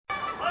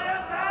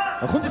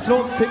本日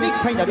のセミフ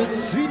ァイナル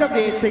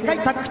 3WA 世界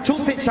タッグ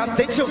挑戦者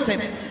前哨戦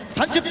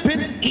30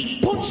分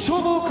一本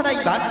勝負を行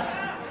います。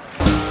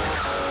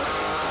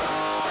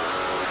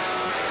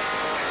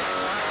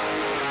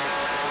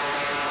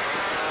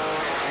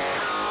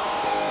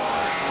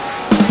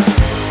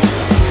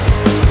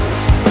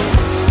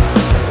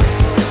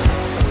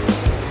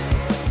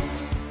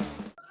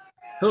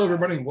Hello,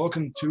 everybody, and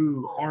welcome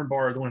to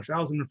Armbar, the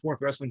 1004th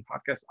Wrestling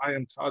Podcast. I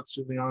am Todd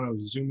Suliano,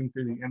 zooming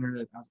through the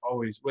internet, as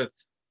always, with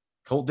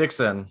Colt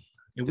Dixon.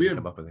 And Didn't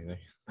come up with anything.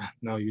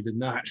 No, you did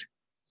not.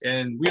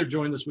 And we are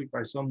joined this week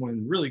by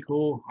someone really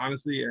cool.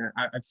 Honestly,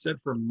 I've said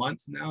for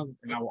months now,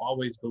 and I will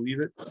always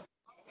believe it.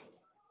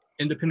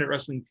 Independent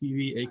Wrestling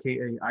TV,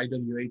 aka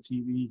IWA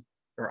TV,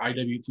 or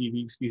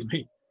IWTV, excuse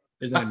me,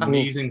 is an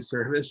amazing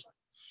service.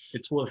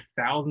 It's full of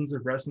thousands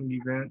of wrestling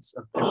events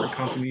of different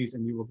companies,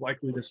 and you will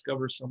likely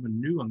discover someone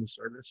new on the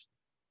service.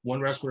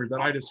 One wrestler that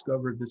I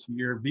discovered this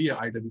year via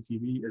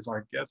IWTV is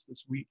our guest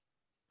this week.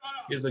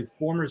 He is a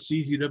former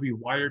CZW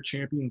Wire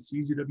Champion,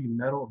 CZW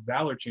Metal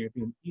Valor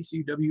Champion,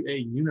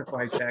 ECWA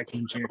Unified Tag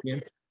Team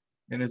Champion,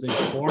 and is a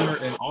former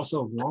and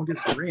also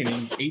longest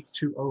reigning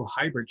 820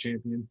 Hybrid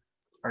Champion.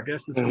 Our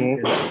guest this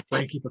week is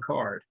Frankie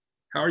Pickard.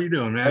 How are you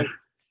doing, man?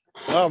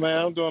 Oh,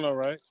 man, I'm doing all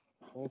right.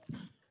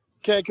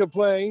 Can't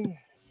complain.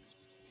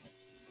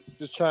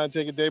 Just trying to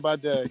take it day by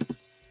day.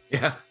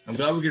 Yeah. I'm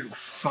glad we could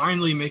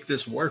finally make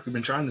this work. We've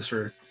been trying this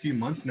for a few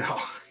months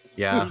now.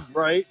 Yeah.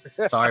 Right.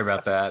 Sorry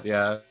about that.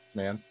 Yeah,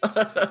 man.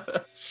 Yeah,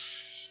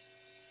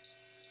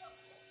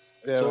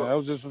 so, man, I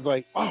was just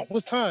like, oh,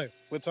 what time?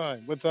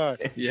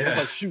 Yeah. I'm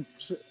like, shoot.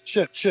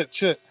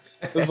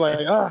 It's like,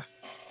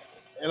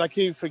 and I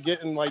keep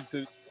forgetting like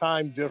the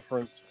time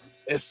difference.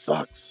 It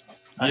sucks.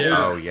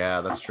 Oh, yeah,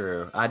 that's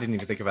true. I didn't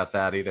even think about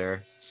that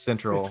either.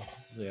 Central.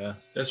 Yeah.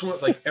 That's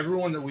what, like,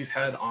 everyone that we've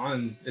had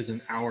on is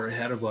an hour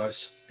ahead of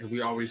us. And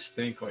we always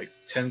think like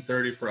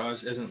 10:30 for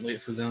us isn't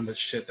late for them, but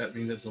shit, that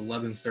means it's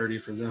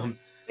 11:30 for them.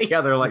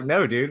 Yeah, they're like,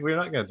 no, dude, we're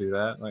not gonna do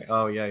that. Like,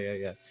 oh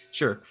yeah,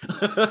 sure.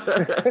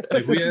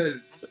 Like we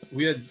had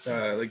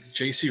like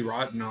JC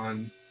Rotten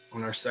on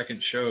our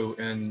second show,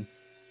 and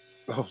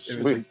it was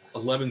like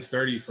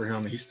 11:30 for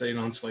him. He stayed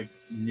on to like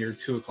near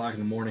 2:00 in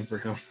the morning for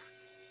him.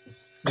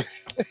 And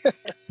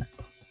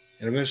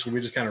eventually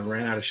we just kind of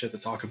ran out of shit to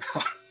talk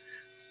about.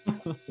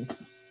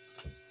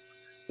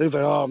 They're like,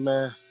 oh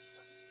man,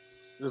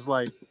 it's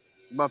like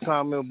by the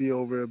time it'll be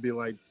over, it'll be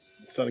like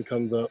the sun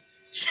comes up.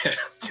 Yeah.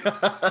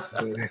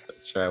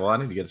 That's right. Well, I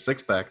need to get a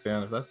 6-pack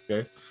then if that's the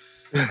case.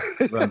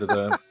 Run to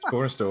the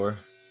corner store.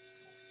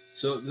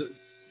 So the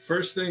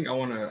first thing I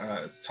want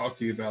to talk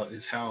to you about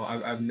is how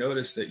I've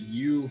noticed that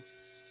you're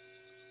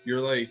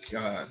like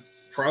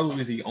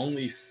probably the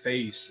only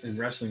face in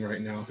wrestling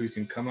right now who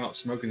can come out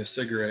smoking a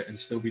cigarette and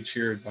still be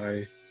cheered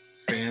by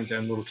fans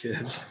and little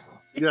kids.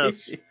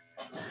 Yes.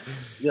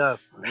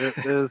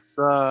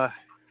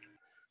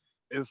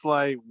 It's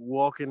like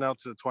walking out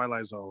to the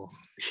Twilight Zone.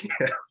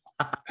 Yeah.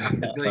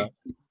 It's like,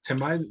 to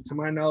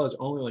my knowledge,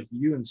 only like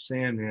you and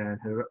Sandman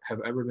have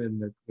ever been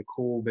the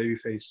cool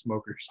babyface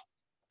smokers.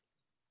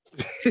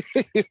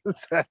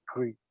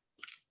 Exactly.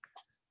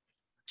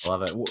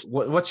 Love it.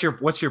 What's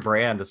your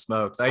brand of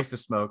smokes? I used to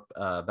smoke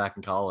back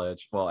in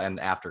college, well, and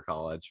after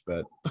college,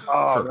 but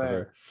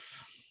man,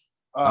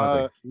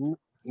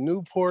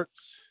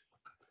 Newports.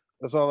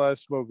 That's all I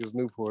smoke is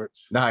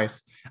Newports.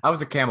 Nice. I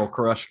was a Camel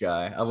Crush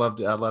guy. I loved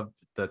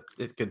that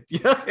it could.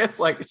 Yeah, it's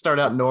like it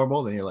started out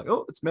normal, then you're like,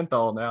 oh, it's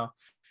menthol now.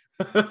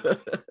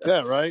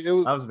 Yeah, right.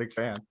 I was a big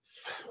fan.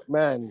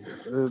 Man,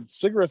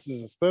 cigarettes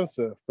is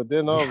expensive, but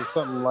then all of a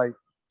sudden, like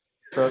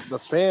the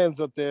fans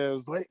up there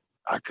is like,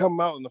 I come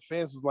out and the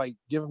fans is like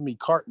giving me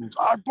cartons.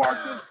 I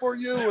bought this for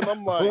you, and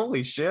I'm like,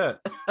 holy shit.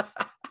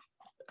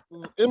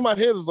 In my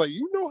head, it's like,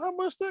 you know how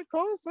much that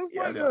costs? That's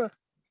like $100.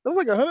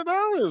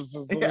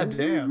 Yeah, like, damn. What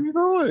are you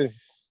doing?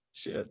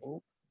 Shit.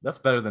 That's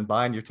better than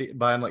buying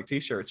like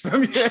t-shirts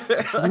from you.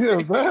 Yeah,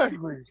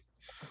 exactly.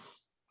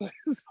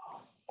 It's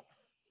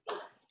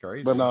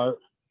crazy. But no,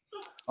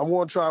 I'm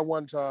gonna try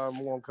one time.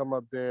 I'm gonna come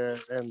up there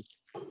and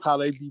how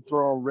they be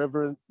throwing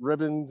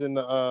ribbons in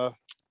the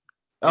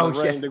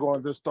rain. They're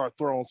gonna just start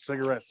throwing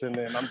cigarettes in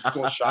there, and I'm just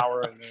gonna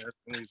shower in there.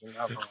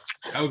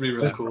 That would be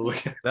really cool.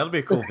 That'll be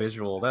a cool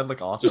visual. That'd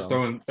look awesome. Just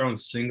throwing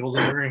singles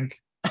in the ring.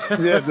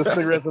 Yeah, just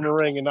cigarettes in the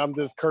ring, and I'm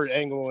just Kurt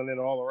Angling it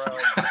all around.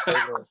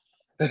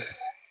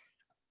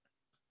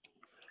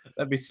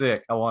 That'd be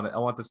sick. I want it. I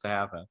want this to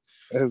happen.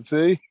 And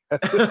see, I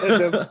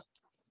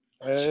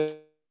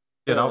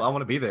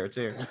want to be there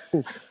too.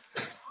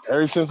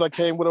 Ever since I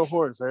came with a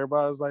horse,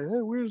 everybody was like,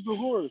 "Hey, where's the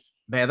horse?"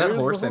 Man, that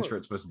horse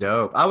entrance was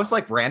dope. I was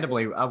like,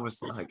 randomly, I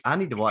was like, I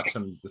need to watch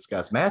some of this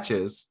guy's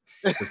matches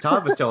because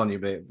Todd was telling you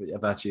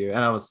about you, and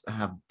I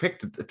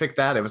picked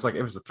that. It was like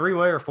it was a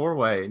 3-way or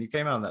 4-way, and you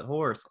came out on that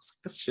horse. I was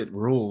like, this shit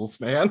rules,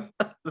 man.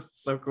 This is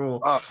so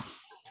cool.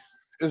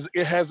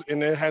 It has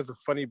a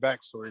funny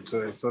backstory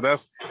to it, so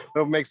that's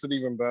what makes it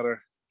even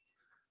better.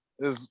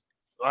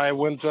 I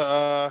went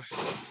to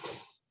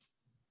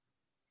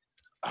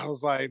I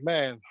was like,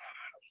 man,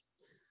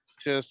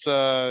 it's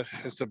a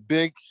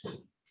big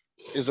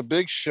it's a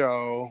big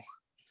show,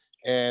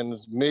 and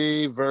it's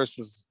me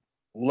versus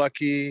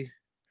Lucky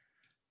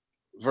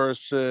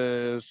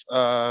versus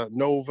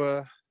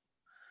Nova.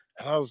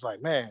 And I was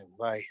like, man,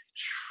 like,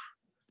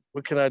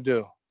 what can I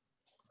do?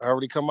 I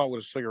already come out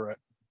with a cigarette.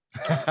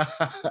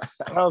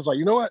 And I was like,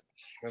 you know what?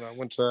 And I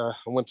went to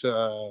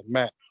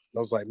Matt. And I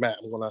was like, Matt,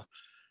 I'm gonna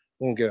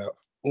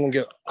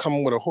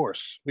coming with a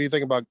horse. What do you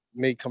think about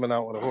me coming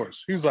out with a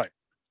horse? He was like,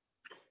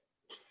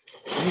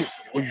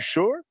 are you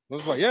sure? I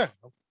was like, yeah,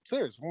 I'm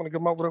serious. I'm gonna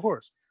come out with a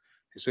horse.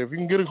 He said, if you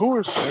can get a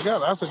horse, I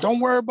got it. I said, don't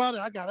worry about it.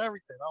 I got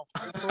everything. I'll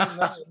pay for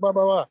it. Blah,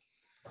 blah, blah.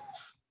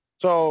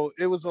 So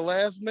it was a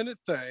last minute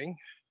thing.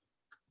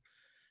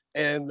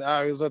 And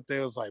I was up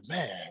there, I was like,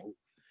 man,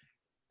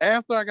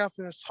 after I got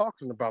finished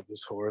talking about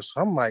this horse,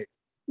 I'm like,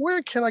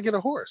 where can I get a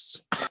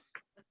horse?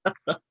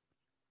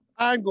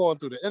 I'm going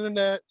through the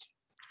internet.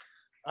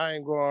 I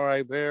ain't going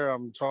right there.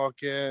 I'm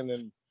talking,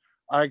 and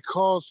I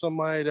called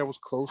somebody that was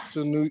close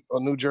to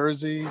New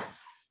Jersey,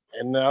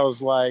 and I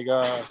was like,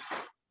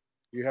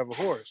 you have a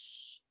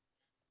horse?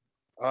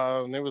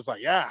 And it was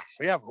like, yeah,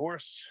 we have a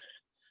horse.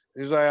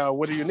 He's like,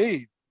 what do you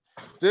need?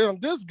 Then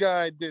this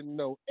guy didn't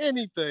know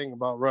anything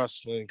about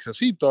wrestling because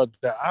he thought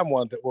that I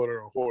wanted to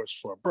order a horse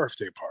for a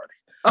birthday party.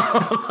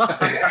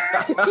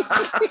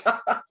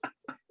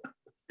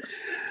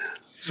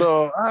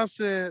 So I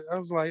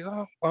was like,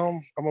 oh,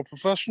 I'm a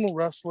professional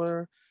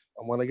wrestler.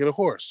 I want to get a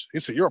horse. He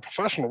said, you're a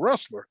professional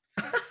wrestler?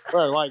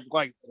 Right,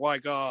 like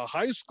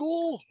high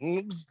school?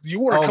 You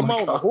want to come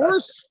out on a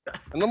horse?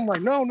 And I'm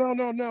like, no,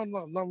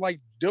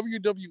 like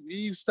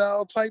WWE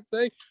style type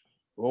thing.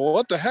 Well,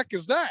 what the heck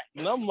is that?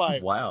 And I'm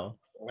like, wow.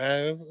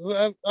 Man,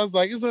 I was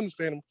like, it's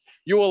understandable.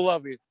 You will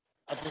love it.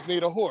 I just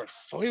need a horse.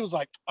 So he was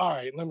like, all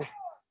right,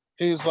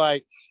 he's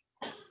like,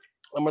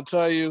 I'm going to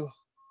tell you,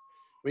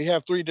 we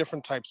have 3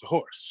 different types of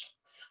horse.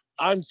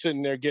 I'm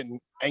sitting there getting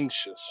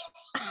anxious.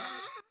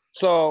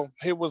 So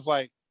he was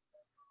like,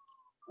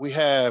 we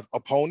have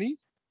a pony,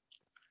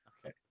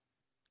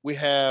 we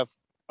have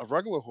a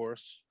regular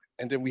horse,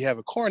 and then we have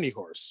a carny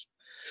horse.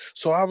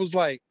 So I was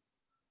like,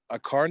 a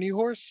carny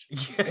horse?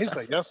 Yeah. He's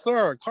like, yes,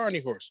 sir, a carny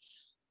horse.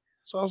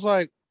 So I was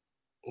like,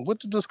 what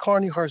did this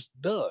carny horse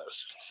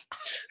does?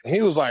 And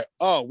he was like,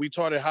 oh, we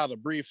taught it how to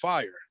breathe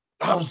fire.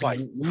 I was like,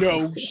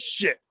 no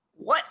shit.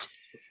 What?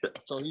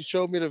 So he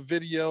showed me the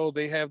video.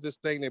 They have this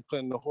thing they put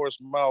in the horse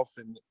mouth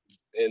and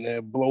they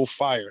blow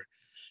fire.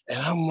 And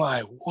I'm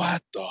like,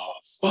 what the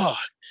fuck?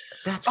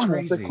 That's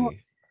crazy.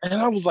 And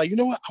I was like, you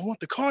know what? I want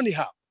the carny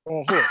hop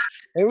on horse.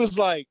 And it was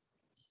like,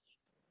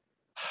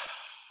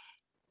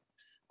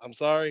 I'm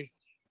sorry.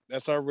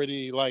 That's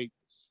already like,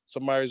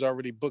 somebody's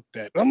already booked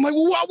that. And I'm like,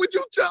 well, why would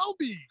you tell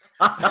me?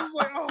 I was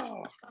like,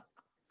 oh.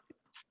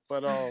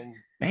 But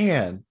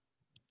man.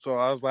 So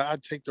I was like,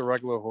 I'd take the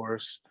regular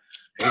horse.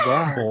 He's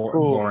like, cool.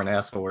 Boring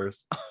ass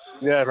horse.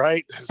 Yeah,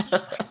 right.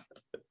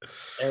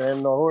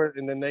 And the horse,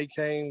 and then they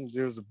came.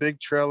 There was a big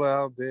trailer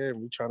out there, and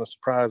we trying to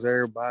surprise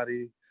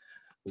everybody.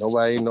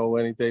 Nobody know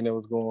anything that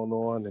was going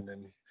on. And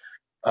then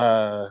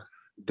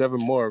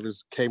Devin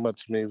Morris came up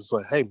to me. He was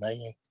like, hey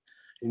man,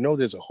 you know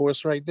there's a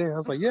horse right there? I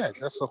was like, yeah,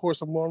 that's the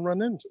horse I'm gonna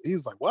run into. He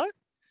was like, what?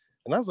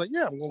 And I was like,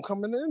 yeah, I'm gonna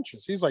come in the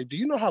entrance. He's like, do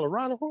you know how to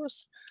ride a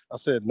horse? I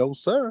said, no,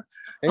 sir.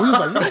 And he was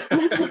like,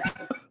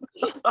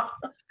 what?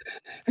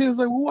 He was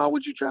like, well, why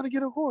would you try to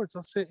get a horse?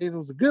 I said, it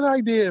was a good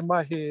idea in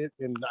my head,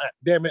 and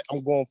damn it,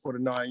 I'm going for the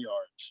 9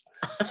 yards.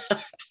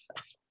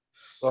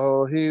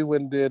 So he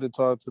went there to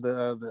talk to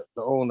the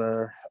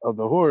owner of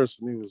the horse,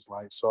 and he was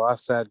like, so I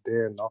sat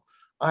there, and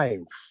I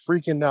am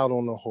freaking out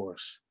on the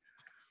horse.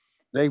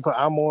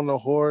 I'm on the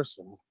horse,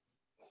 and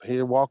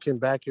he walking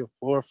back and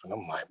forth, and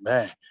I'm like,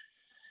 man.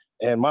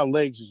 And my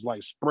legs is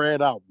like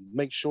spread out,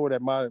 make sure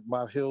that my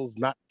heels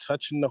not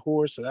touching the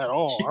horse at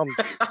all.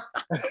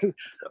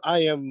 I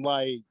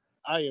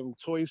am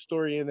Toy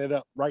Storying it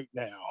up right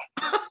now.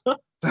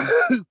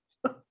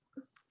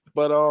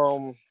 But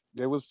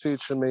they was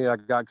teaching me, I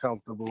got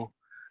comfortable.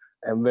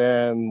 And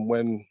then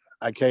when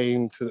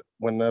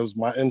that was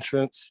my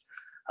entrance,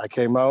 I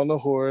came out on the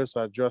horse,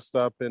 I dressed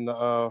up in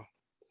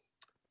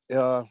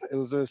it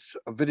was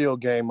a video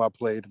game I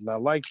played and I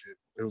liked it.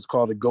 It was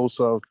called The Ghost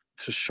of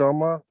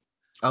Tsushima.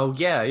 Oh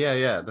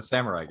yeah. The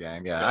samurai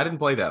game. Yeah, I didn't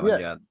play that one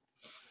yet.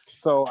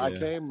 So I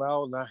came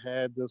out and I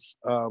had this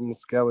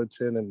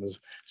skeleton and the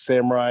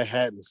samurai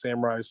hat and the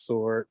samurai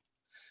sword,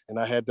 and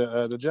I had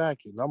the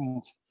jacket.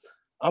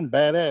 I'm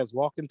badass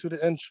walking to the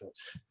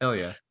entrance. Hell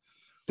yeah!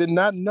 Did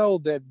not know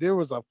that there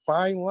was a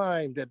fine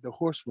line that the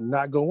horse would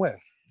not go in.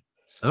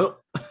 Oh,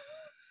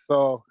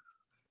 so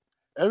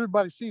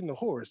everybody seen the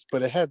horse,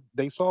 but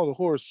they saw the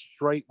horse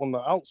straight on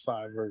the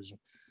outside version.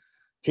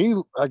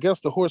 I guess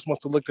the horse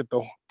must have looked at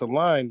the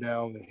line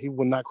down and he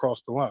would not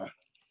cross the line.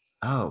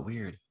 Oh,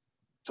 weird.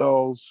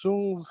 So as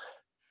soon as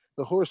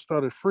the horse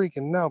started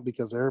freaking out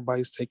because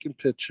everybody's taking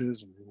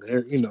pictures and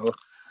they're,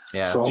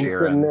 so I'm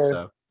sitting there,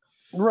 so.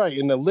 Right.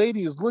 And the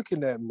lady is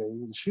looking at me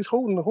and she's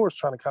holding the horse,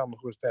 trying to calm the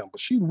horse down, but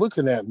she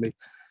looking at me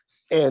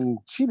and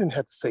she didn't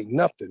have to say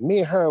nothing. Me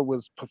and her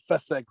was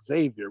Professor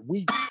Xavier.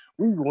 We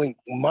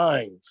linked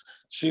minds.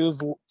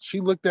 She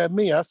looked at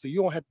me. I said,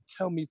 "You don't have to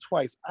tell me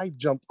twice." I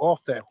jumped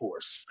off that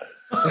horse,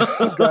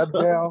 got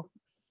down,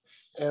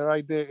 and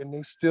right there, and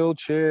they still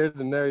cheered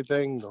and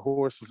everything. The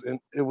horse was in.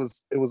 It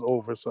was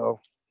over.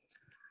 So,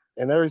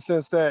 and ever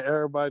since that,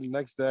 everybody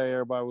next day,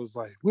 everybody was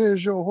like,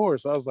 "Where's your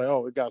horse?" I was like,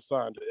 "Oh, it got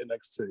signed to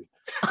NXT.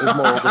 It's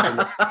more over than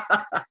me.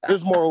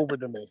 It's more over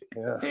than me."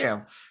 Yeah.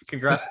 Damn.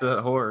 Congrats to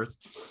that horse.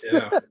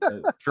 Yeah.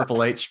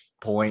 Triple H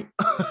point.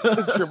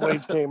 Triple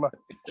H came out.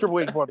 Triple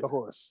H bought the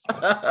horse.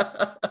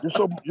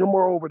 You're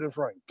more over than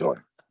Frank. Go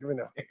on. Give me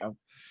now.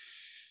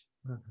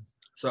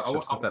 So I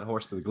sent that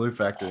horse to the glue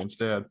factory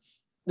instead.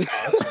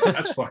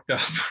 That's fucked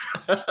up.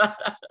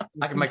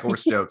 I can make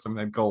horse jokes. I'm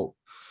named Colt.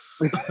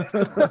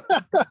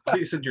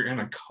 You said you're in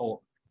a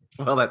cult.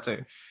 Well, that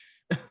too.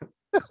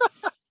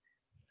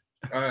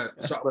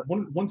 So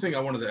one thing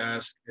I wanted to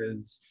ask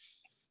is,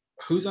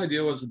 whose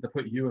idea was it to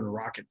put you and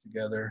Rocket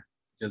together?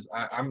 Because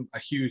I'm a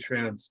huge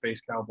fan of the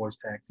Space Cowboys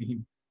tag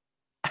team.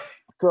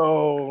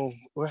 So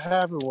what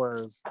happened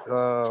was,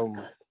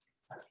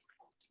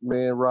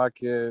 me and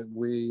Rocket,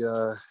 we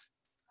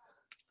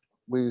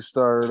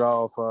started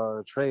off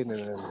training,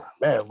 and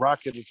man,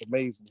 Rocket is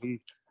amazing.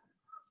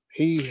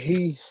 He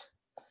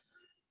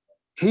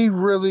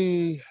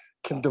really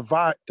can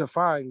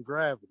define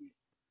gravity.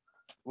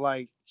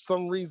 Like,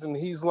 some reason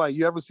he's like,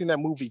 you ever seen that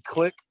movie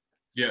Click?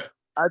 Yeah.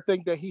 I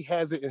think that he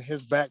has it in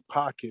his back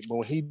pocket, but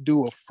when he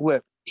do a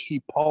flip,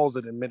 he pulls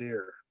it in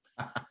midair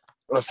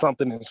or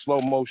something in slow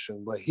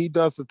motion. But he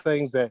does the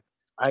things that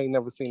I ain't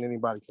never seen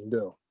anybody can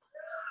do.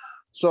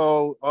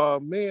 So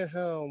me and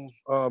him,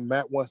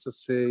 Matt wants to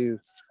see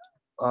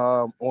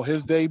on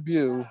his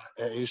debut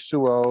at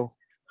H2O,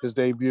 his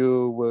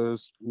debut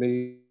was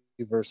me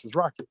versus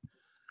Rocket.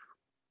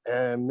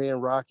 And me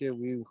and Rocket,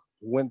 we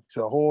went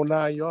to a whole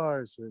 9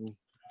 yards, and,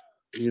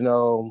 you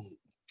know,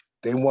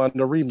 they wanted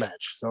a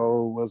rematch.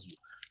 So it was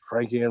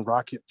Frankie and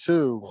Rocket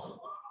 2.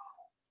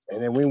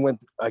 And then we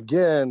went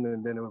again,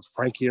 and then it was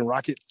Frankie and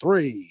Rocket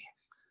 3.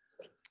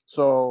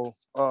 So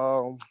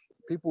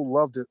people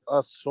loved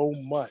us so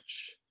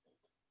much.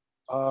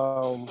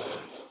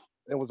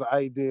 It was an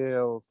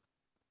idea of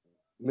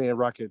me and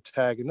Rocket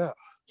tagging up.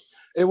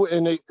 It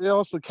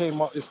also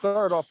came off, it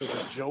started off as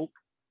a joke,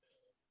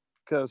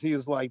 because he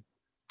was like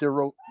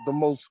the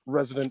most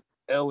resident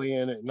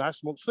alien, and I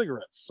smoke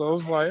cigarettes. So it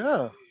was like,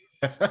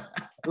 it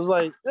was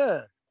like,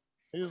 yeah.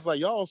 He was like,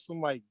 y'all some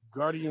like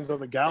Guardians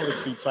of the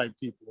Galaxy type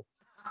people.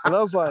 And I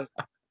was like,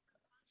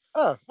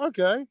 oh,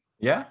 okay.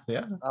 Yeah.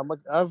 I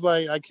was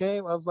like,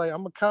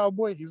 I'm a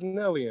cowboy. He's an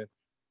alien.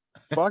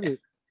 Fuck it.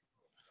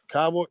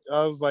 Cowboy.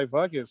 I was like,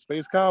 fuck it.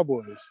 Space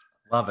Cowboys.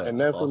 Love it. And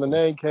that's when the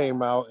name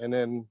came out. And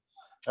then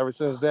ever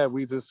since that,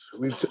 we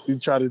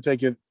try to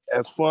take it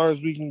as far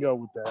as we can go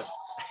with that.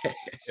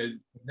 And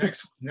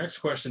next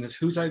question is,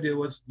 whose idea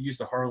was to use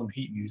the Harlem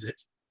Heat music?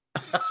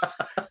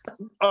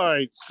 All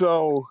right,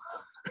 so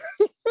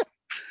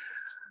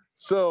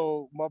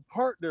my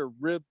partner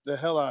ripped the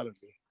hell out of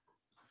me.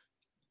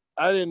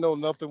 I didn't know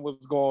nothing was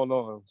going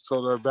on.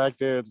 So they're back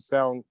there, the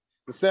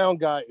sound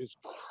guy is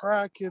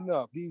cracking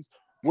up.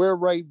 We're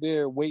right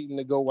there waiting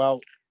to go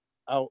out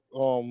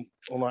on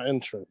our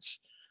entrance.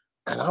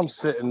 And I'm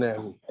sitting there,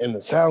 and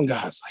the sound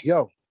guy's like,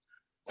 yo,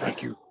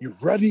 Frank, you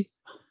ready?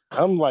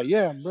 I'm like,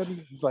 yeah, I'm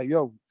ready. He's like,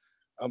 yo,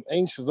 I'm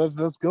anxious.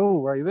 Let's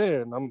go right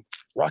there. And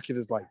Rocket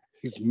is like,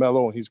 he's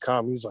mellow and he's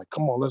calm. He's like,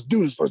 come on, let's do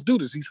this.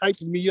 He's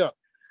hyping me up.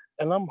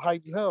 And I'm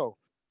hyped hell.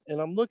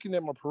 And I'm looking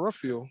at my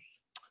peripheral,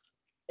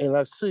 and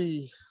I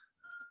see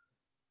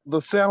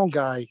the sound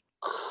guy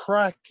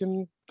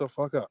cracking the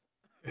fuck up.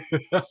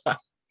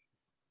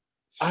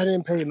 I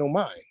didn't pay no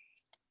mind.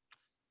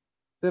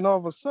 Then all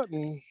of a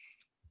sudden,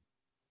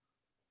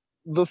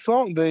 the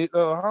song,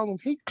 Harlem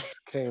Heat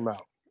came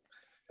out.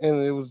 And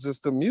it was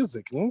just the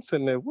music. And I'm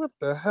sitting there, what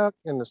the heck?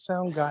 And the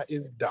sound guy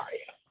is dying.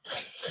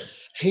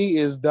 He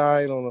is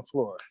dying on the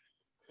floor.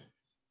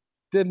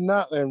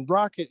 And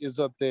Rocket is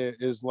up there,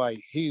 is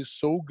like, he's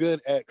so good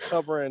at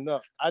covering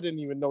up. I didn't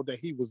even know that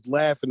he was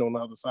laughing on the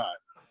other side.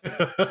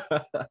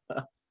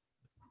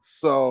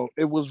 So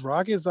it was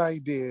Rocket's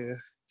idea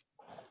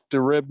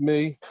to rib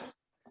me,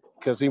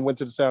 because he went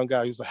to the sound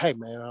guy. He's like, hey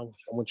man, I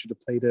want you to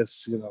play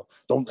this,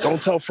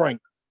 don't tell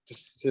Frank.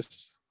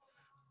 Just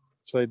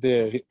so I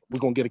did. We're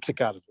gonna get a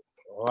kick out of it.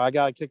 Oh, I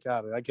got a kick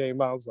out of it. I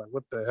came out, I was like,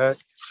 what the heck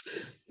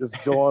is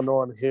going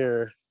on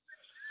here?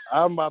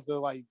 I'm about to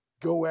like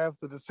go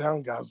after the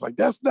sound guy. I was like,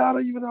 that's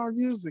not even our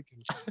music.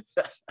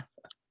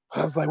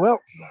 I was like, well,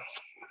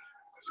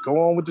 let's go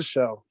on with the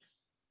show.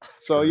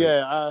 So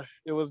yeah,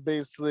 it was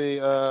basically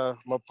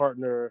my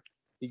partner,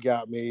 he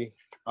got me.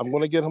 I'm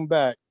gonna get him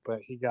back, but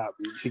he got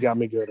me. He got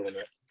me good on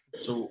it.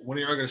 So when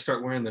are you gonna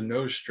start wearing the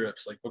nose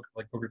strips like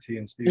Booker T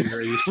and Stevie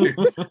Ray used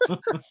to?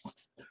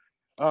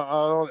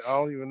 I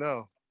don't even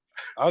know.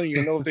 I don't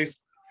even know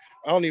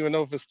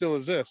if it still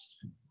exists.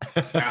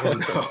 I don't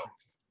know.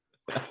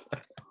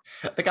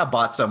 I think I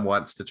bought some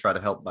once to try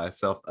to help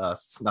myself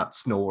not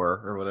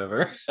snore or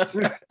whatever.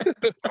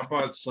 I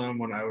bought some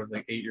when I was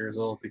like 8 years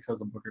old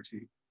because of Booker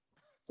T.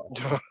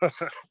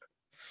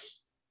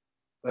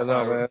 I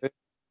know, man.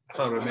 I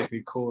thought it would make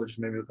me cool. It just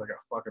made me look like a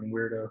fucking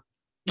weirdo.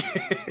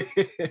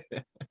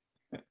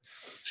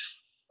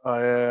 Oh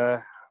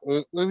yeah,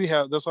 we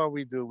have. That's all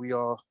we do. We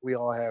all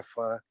have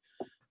fun.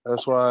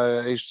 That's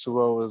why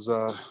H2O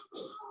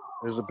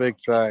is a big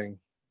thing.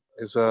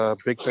 It's a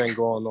big thing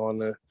going on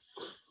there.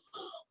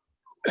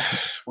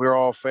 We're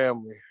all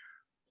family.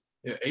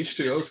 Yeah,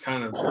 H2O's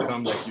kind of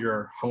become like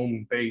your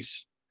home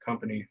base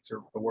company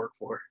to work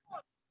for.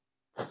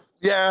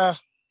 Yeah.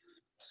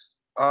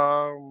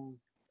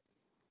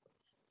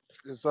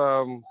 It's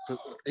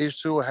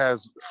H2O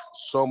has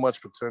so much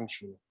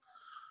potential,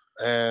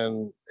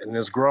 and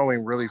it's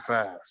growing really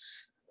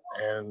fast,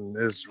 and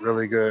it's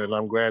really good. And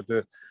I'm glad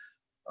to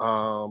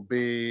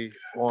be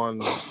on,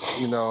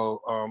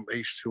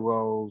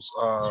 H2O's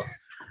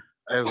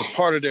as a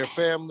part of their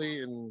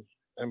family and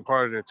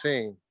part of their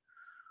team.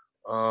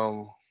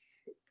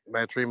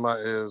 Matt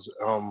Tremont is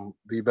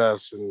the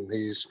best, and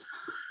he's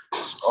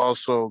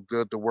also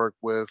good to work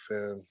with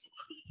and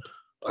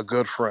a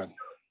good friend.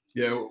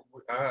 Yeah,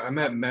 I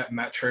met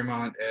Matt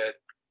Tremont at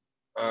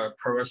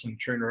Pro Wrestling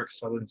Trainer X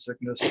Southern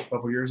Sickness a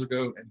couple years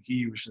ago, and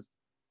he was just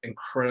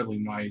incredibly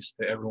nice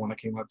to everyone that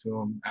came up to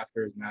him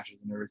after his matches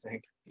and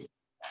everything.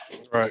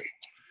 Right.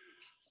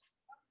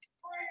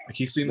 Like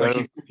he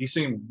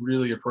seemed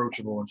really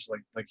approachable and just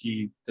like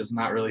he does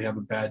not really have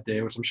a bad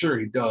day, which I'm sure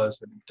he does,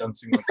 but it doesn't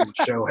seem like he would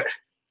show it.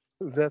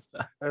 That's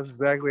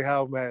exactly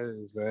how Matt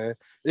is, man.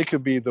 It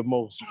could be the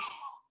most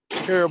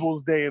terrible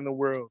day in the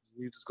world.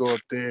 You just go up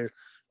there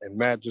and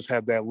Matt just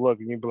had that look,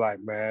 and you'd be like,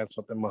 man,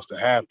 something must have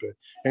happened.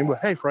 And he'd be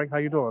like, hey Frank, how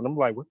you doing? I'm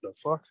like, what the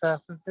fuck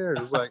happened here?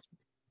 It's like,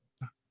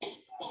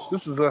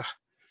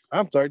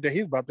 I'm third that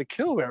he's about to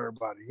kill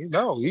everybody.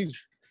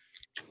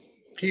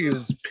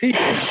 He's peaking.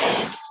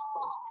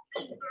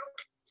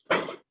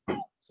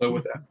 So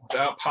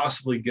without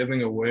possibly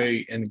giving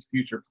away any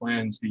future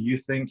plans, do you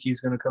think he's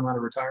going to come out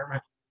of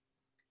retirement?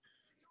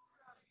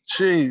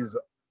 Jeez,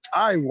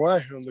 I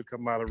want him to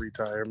come out of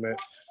retirement,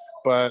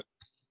 but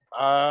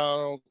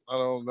I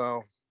don't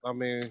know. I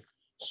mean,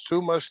 it's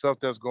too much stuff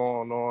that's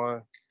going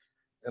on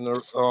and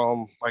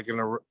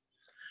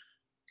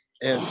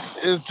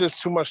it's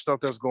just too much stuff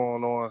that's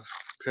going on,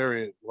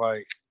 period.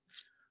 Like,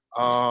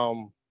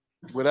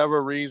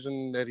 whatever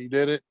reason that he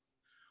did it,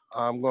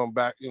 I'm going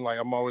back,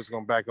 I'm always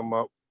going to back him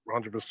up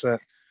 100%.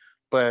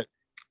 But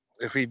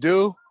if he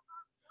do,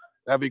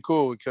 that'd be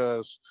cool,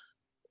 because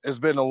it's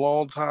been a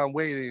long time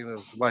waiting.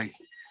 Of like,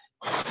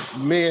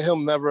 me and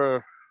him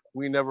never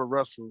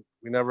wrestled.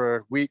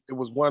 It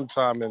was one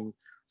time and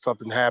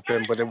something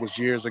happened, but it was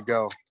years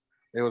ago.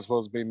 It was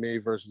supposed to be me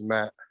versus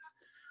Matt.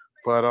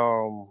 But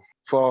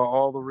for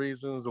all the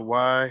reasons of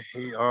why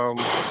he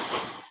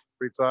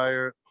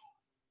retired,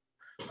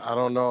 I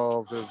don't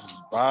know if it's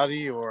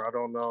body or I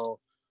don't know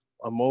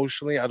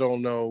emotionally. I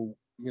don't know,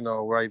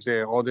 right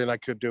there. All that I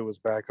could do was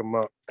back him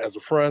up as a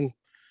friend.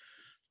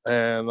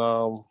 And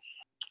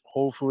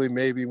hopefully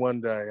maybe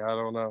one day. I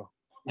don't know.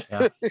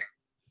 Yeah.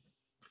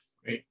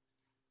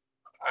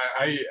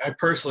 I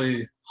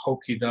personally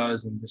hope he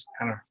does and just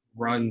kind of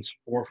runs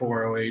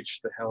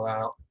 440H the hell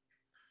out.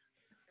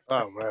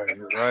 Oh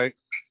man, right.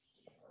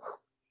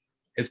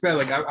 It's bad.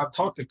 Like I've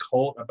talked to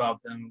Colt about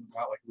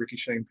like Ricky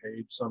Shane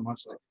Page so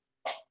much. Like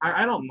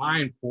I don't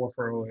mind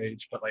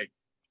 440H, but like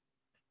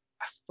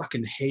I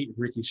fucking hate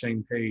Ricky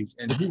Shane Page,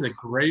 and he's a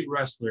great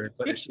wrestler,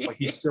 but it's just like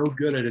he's so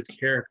good at his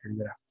character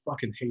that I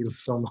fucking hate him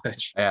so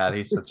much. Yeah,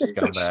 he's such a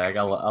scumbag.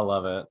 I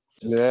love it.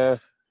 Just yeah.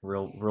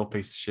 Real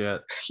piece of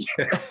shit.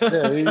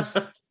 Yeah,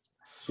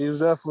 he's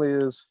definitely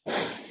is.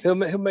 He'll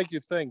make you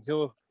think.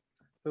 He'll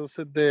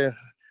sit there.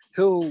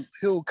 He'll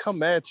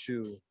come at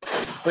you,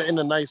 but in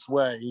a nice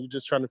way. You're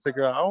just trying to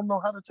figure out. I don't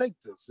know how to take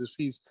this. If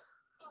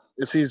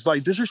he's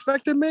like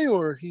disrespecting me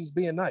or he's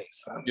being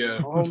nice. I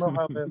don't know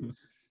how to.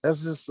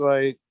 That's just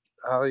like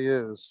how he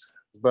is.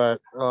 But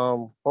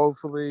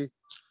hopefully,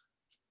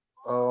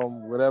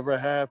 whatever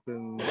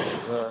happens,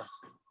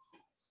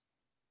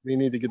 we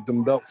need to get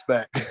them belts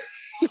back.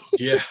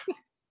 Yeah.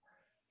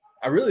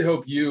 I really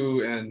hope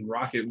you and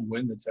Rocket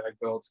win the tag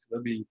belts, because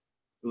that'd be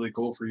really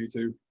cool for you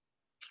too.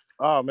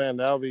 Oh man,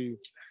 that would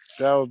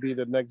be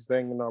the next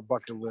thing in our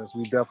bucket list.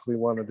 We definitely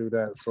want to do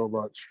that so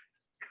much.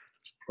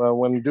 But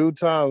when due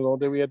time, all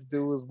that we have to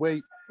do is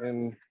wait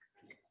and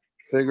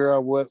figure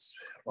out what's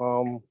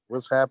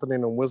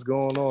happening and what's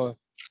going on.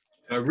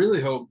 And I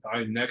really hope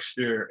by next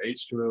year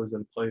H2O is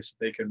in a place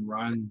they can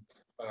run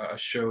a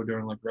show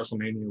during like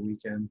WrestleMania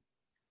weekend.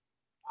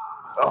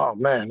 Oh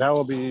man, that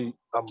would be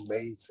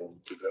amazing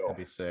to do. That'd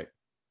be sick.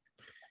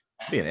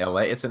 It'll be in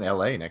LA. It's in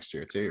LA next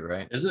year too,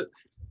 right? Is it?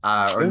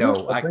 I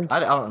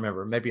don't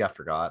remember. Maybe I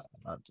forgot.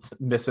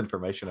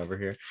 Misinformation over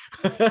here.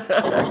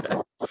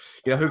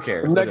 Who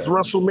cares? The next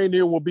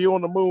WrestleMania will be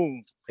on the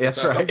moon.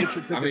 That's right.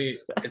 I mean,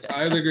 it's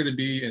either going to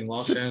be in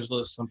Los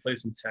Angeles,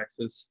 someplace in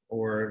Texas,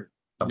 or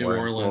somewhere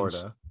New Orleans, in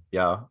Florida.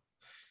 Yeah,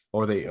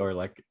 or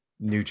like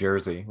New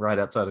Jersey, right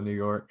outside of New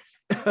York.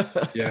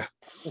 Yeah,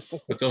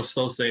 but they'll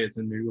still say it's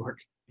in New York.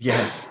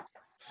 Yeah,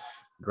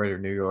 greater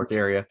New York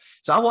area.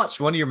 So I watched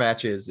one of your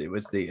matches. It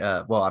was the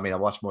well, I mean, I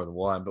watched more than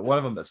one, but one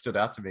of them that stood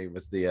out to me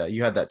was the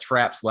you had that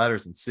Traps,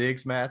 Ladders, and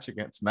Cigs match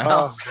against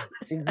Mouse.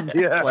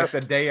 Yeah. Like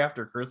the day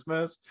after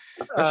Christmas.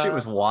 That shit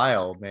was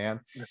wild, man.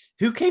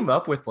 Who came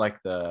up with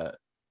like the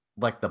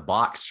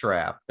box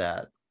trap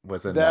that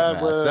was in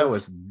that match? That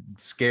was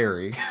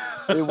scary.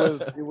 It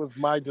was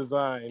my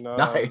design.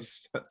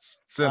 Nice.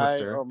 That's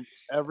sinister.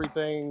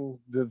 Everything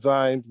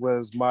designed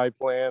was my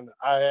plan.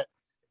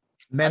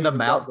 Man, the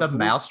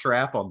mouse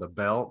trap on the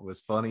belt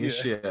was funny as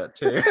shit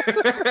too.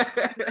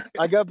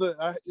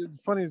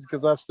 It's funny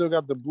because I still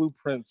got the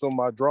blueprints on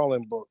my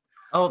drawing book.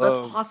 Oh, that's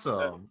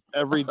awesome.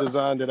 Every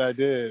design that I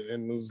did,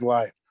 and it was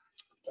like,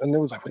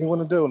 what do you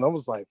want to do? And I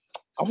was like,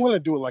 I want to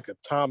do it like a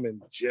Tom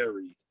and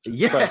Jerry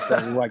type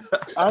thing. Like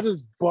I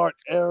just bought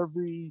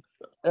every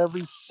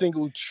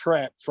single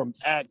trap from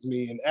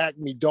Acme, and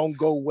Acme don't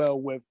go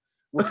well with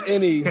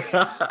any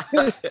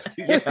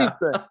anything.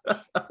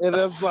 And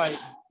I was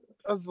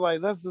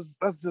like, let's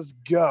just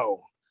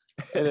go.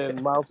 And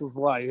then Mouse was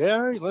like, yeah,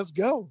 all right, let's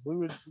go.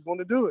 We're going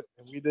to do it.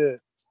 And we did.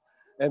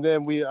 And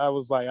then I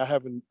was like, I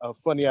have a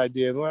funny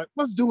idea. Like,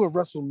 let's do a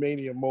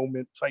WrestleMania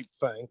moment type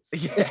thing.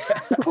 Yeah.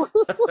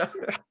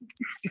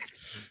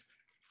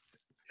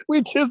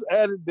 We just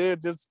added there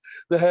just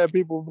to have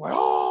people like,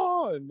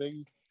 oh, and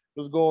they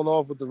was going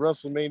off with the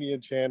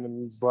WrestleMania chant.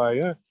 And it's like,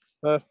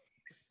 at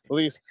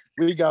least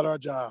we got our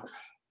job.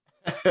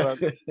 But,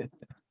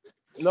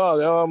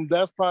 no,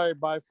 that's probably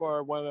by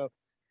far one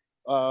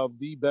of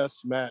the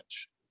best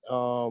match.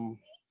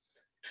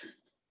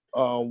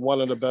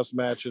 One of the best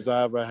matches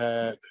I ever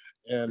had,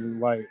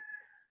 and like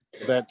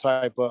that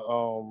type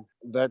of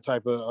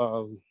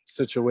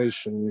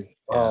situation.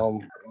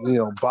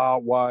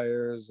 Barbed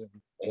wires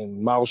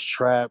and mouse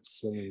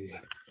traps and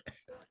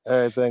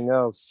everything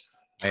else.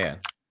 Man,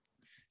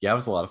 yeah, it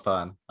was a lot of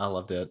fun. I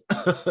loved it.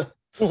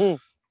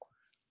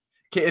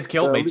 It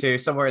killed me too.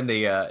 Somewhere in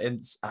the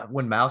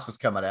when Mouse was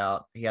coming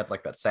out, he had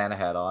like that Santa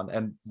hat on,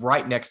 and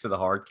right next to the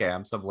hard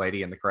cam, some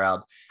lady in the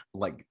crowd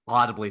like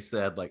audibly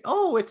said like,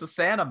 "Oh, it's a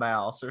Santa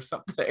mouse" or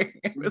something.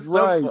 It was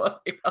so funny.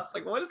 I was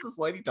like, "What is this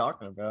lady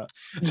talking about?"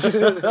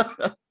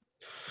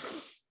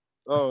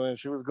 Oh, and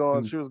she was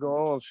going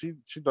on. She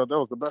thought that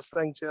was the best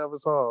thing she ever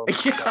saw.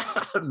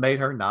 Yeah, made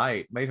her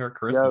night, made her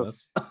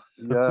Christmas.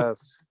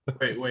 Yes.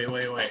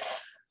 Wait.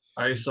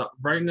 I saw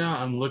right now.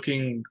 I'm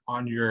looking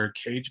on your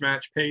cage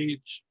match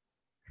page,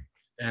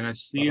 and I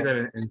see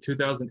that in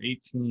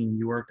 2018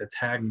 you worked a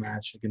tag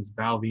match against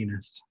Val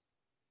Venus.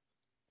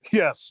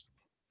 Yes.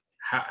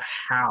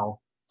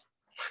 How?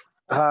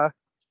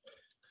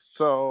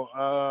 So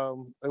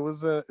it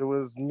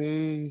was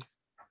me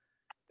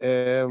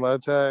and my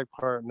tag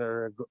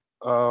partner.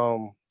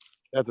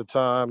 At the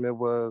time, it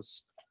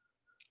was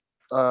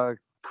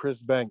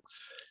Chris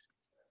Banks,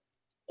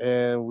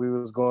 and we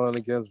was going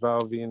against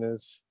Val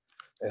Venus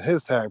and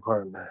his tag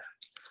partner.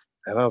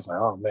 And I was like,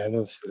 oh man,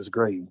 it's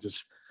great.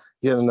 Just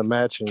get in the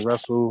match and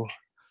wrestle,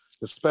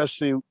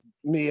 especially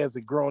me as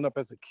growing up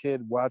as a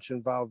kid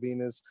watching Val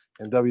Venus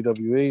and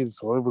WWE.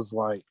 So it was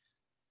like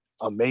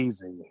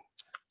amazing.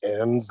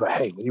 And I was like,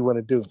 hey, what do you want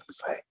to do?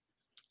 He's like,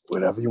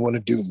 whatever you want to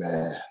do,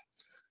 man.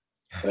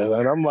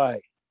 And I'm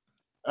like,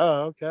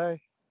 oh, okay.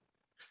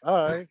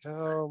 All right.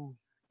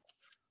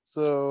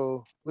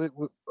 So who's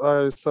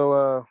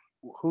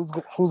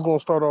gonna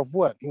start off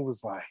what? He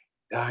was like,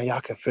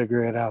 y'all can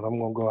figure it out. I'm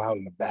gonna go out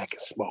in the back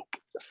and smoke.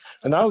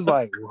 And I was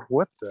like,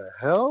 what the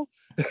hell?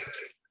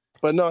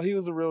 But no, he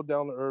was a real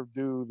down to earth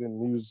dude,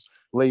 and he was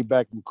laid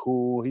back and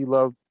cool. He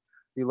loved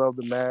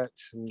the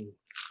match, and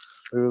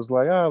it was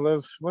like,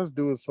 let's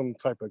do some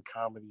type of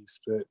comedy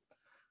spit.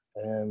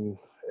 And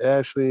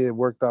actually, it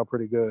worked out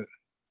pretty good.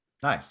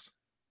 Nice.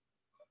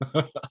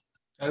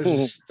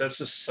 That's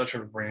just such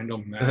a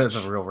random match. That's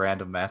a real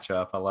random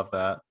matchup. I love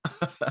that.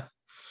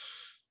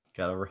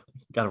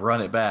 Gotta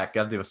run it back.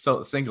 Gotta do a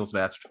singles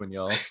match between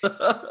y'all.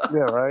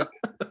 Yeah, right.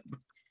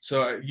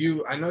 So I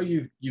know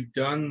you've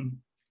done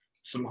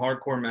some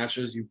hardcore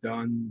matches. You've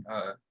done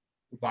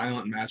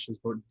violent matches,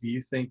 but do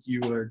you think you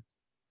would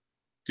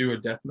do a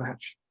death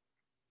match?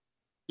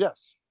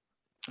 Yes.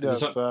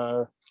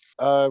 I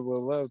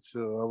would love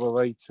to. I would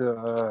like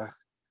to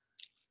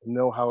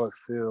know how it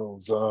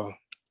feels. I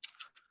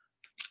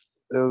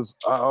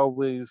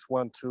always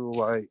want to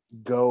like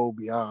go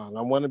beyond.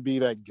 I want to be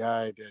that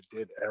guy that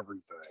did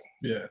everything.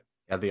 Yeah.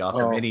 That'd be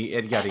awesome.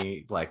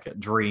 Any like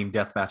dream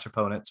deathmatch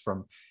opponents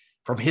from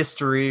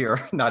history,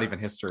 or not even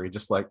history,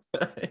 just like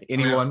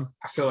anyone?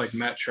 I feel like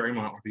Matt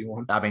Tremont would be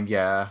one. I mean,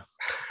 yeah.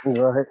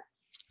 Right.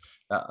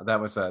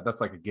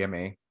 That's like a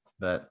gimme.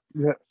 But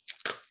yeah.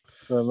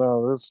 So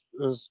no, this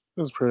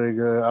pretty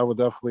good. I would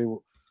definitely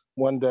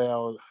one day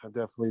I'll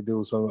definitely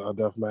do a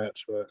death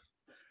match, but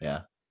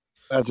yeah.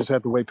 I just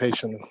have to wait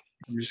patiently.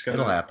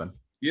 It'll happen.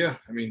 Yeah,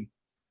 I mean,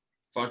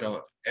 fuck,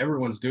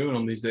 everyone's doing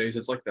them these days.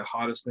 It's like the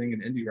hottest thing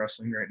in indie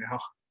wrestling right now.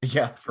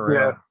 Yeah, for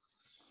real.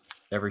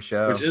 Every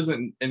show. Which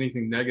isn't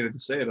anything negative to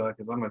say about it,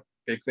 because I'm a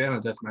big fan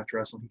of deathmatch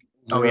wrestling.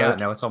 Oh yeah,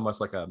 no, it's almost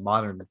like a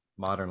modern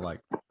like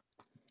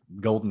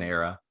golden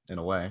era in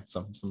a way.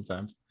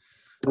 Sometimes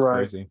it's Right.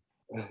 crazy.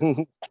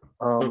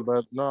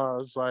 But no,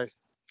 it's like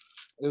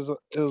it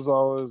was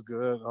always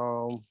good.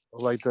 I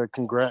like the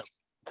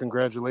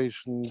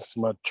congratulations,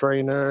 my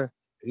trainer.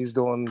 He's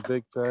doing the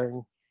big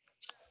thing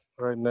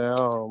right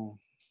now.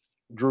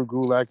 Drew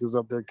Gulak is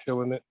up there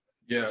killing it.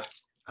 Yeah.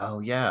 Oh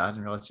yeah, I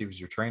didn't realize he was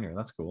your trainer.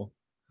 That's cool.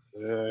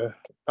 Yeah,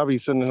 I'll be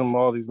sending him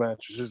all these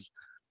matches.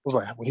 I was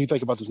like, "What do you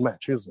think about this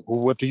match?" He was like,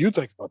 "Well, what do you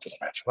think about this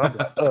match?"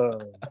 And I'm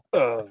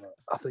like,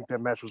 I think that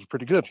match was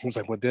pretty good. He was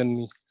like, "Well,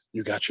 then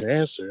you got your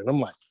answer," and I'm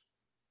like,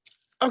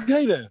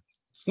 "Okay, then.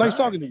 Nice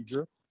talking to you,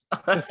 Drew."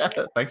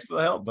 Thanks for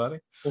the help, buddy.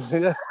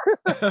 Yeah.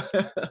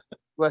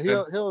 But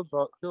he'll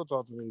talk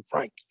to me,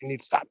 Frank. You need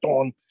to stop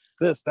doing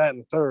this, that,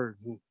 and the third,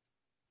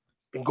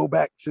 and go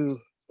back to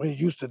what you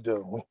used to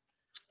do.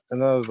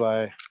 And I was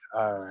like,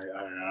 all right,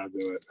 I'll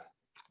do it.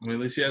 I mean,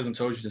 at least he hasn't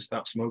told you to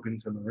stop smoking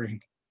to the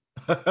ring.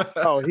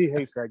 Oh, he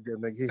hates that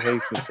gimmick. He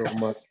hates it so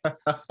much.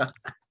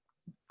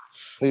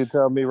 He'd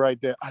tell me right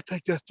there, I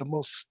think that's the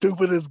most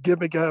stupidest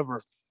gimmick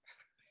ever.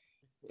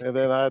 And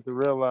then I had to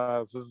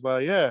realize, it's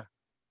like, yeah,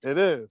 it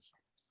is.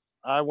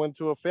 I went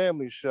to a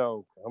family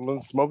show. I'm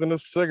smoking a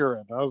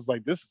cigarette. I was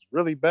like, this is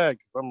really bad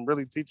because I'm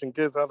really teaching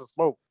kids how to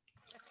smoke.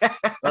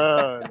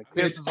 And the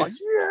kids is like,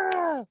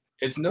 yeah.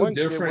 It's no one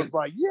different. Kid was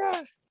like,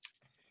 yeah.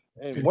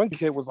 And one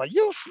kid was like,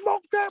 you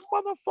smoked that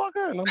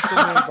motherfucker. And I'm sitting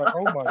there like,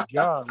 oh my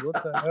God,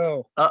 what the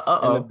hell?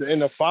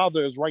 And the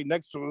father is right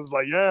next to him. It's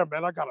like, yeah,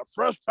 man, I got a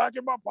fresh pack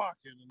in my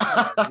pocket. And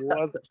I'm like,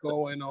 what's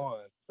going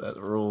on? That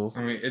rules.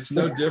 I mean, it's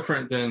no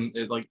different than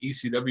like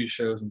ECW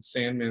shows and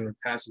Sandman would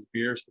pass his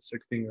beers to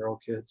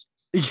 16-year-old kids.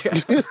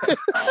 Yeah.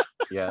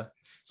 Yeah.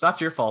 It's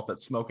not your fault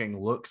that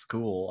smoking looks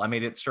cool. I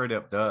mean, it straight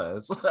up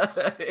does.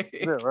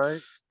 Yeah,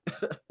 right?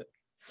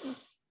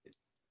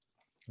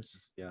 This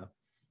is, yeah.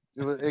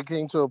 It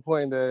came to a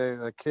point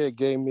that a kid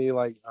gave me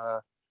like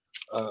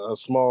a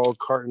small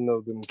carton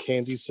of them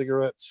candy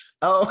cigarettes.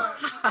 Oh.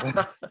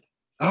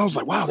 I was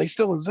like, wow, they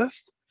still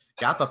exist?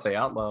 Yeah, I thought they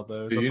outlawed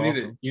those. Dude,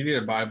 That's you need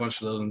to buy a bunch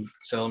of those and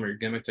sell them at your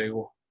gimmick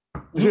table.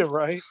 Yeah,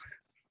 right?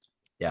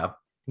 Yeah.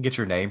 Get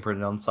your name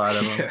printed on the side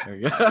of them. Yeah. There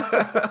you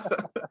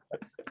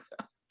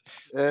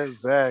go.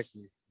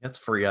 Exactly. That's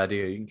a free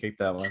idea. You can keep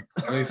that one.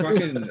 I mean,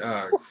 fucking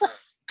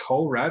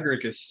Cole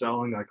Radrick is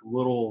selling like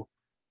little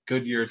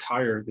Goodyear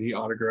tires that he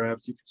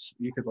autographed.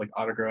 You could like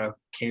autograph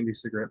candy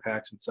cigarette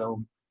packs and sell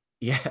them.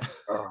 Yeah.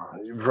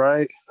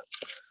 Right.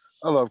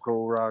 I love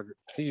Cole Radrick.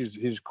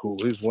 He's cool.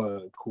 He's one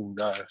of the cool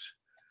guys.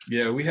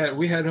 Yeah, we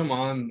had him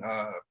on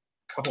a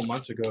couple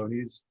months ago, and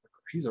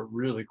he's a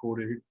really cool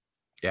dude.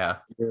 Yeah.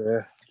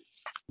 Yeah.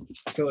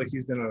 I feel like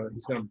he's gonna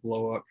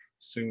blow up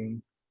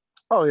soon.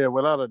 Oh yeah,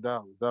 without a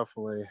doubt,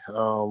 definitely.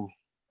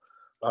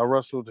 I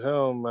wrestled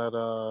him at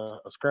a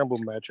scramble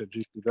match at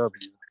GCW.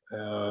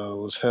 It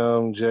was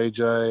him,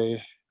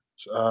 JJ,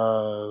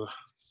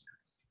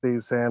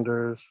 Steve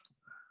Sanders,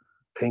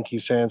 Pinky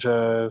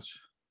Sanchez,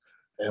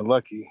 and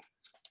Lucky.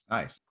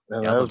 Nice.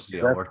 And yeah, I'd love to see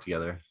y'all work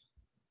together.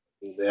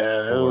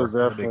 Yeah, it was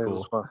definitely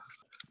cool. fun.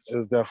 It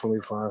was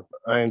definitely fun.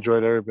 I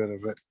enjoyed every bit of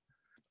it.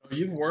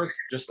 You've worked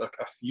just a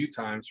few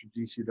times for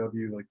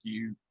GCW.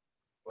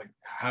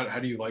 How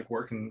do you like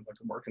working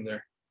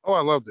there? Oh,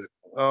 I loved it.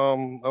 I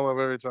love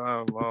every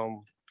time.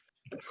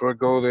 Before I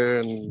go there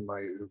and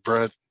like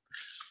Brett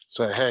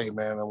say, "Hey,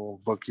 man, I'm gonna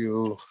book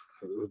you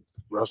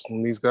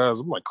wrestling these guys."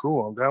 I'm like,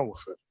 "Cool, I'm down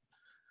with it."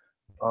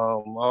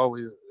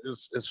 Always,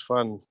 it's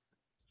fun.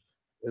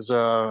 It's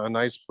a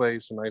nice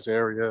place, a nice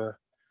area.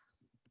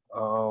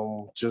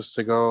 Just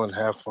to go and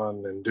have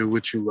fun and do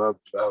what you love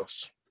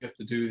best. You have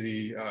to do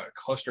the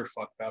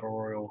clusterfuck battle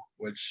royal,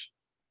 which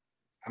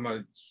I'm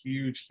a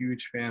huge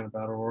fan of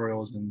battle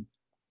royals, and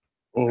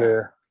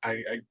yeah,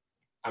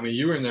 I mean,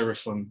 you were in there with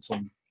some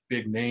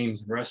big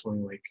names in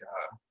wrestling, like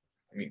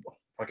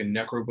fucking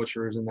Necro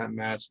Butcher was in that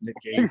match, Nick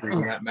Gage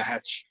was in that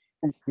match,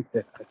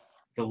 yeah.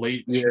 The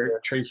late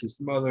Tracy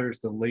Smothers,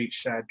 the late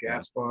Shad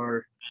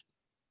Gaspard,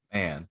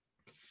 Man,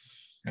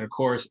 and of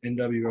course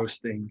NWO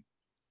Sting.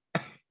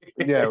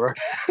 Yeah,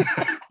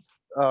 right.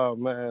 Oh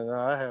man,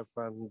 I had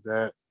fun with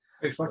that.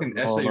 Hey, fucking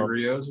S.A.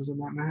 Rios was in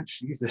that match.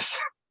 Jesus.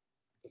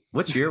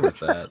 which year was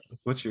that?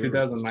 Which year?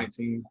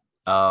 2019.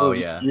 Oh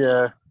yeah.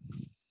 Yeah.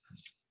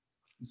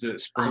 Is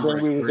it Spring I think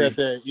Break we was 3? at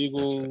the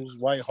Eagles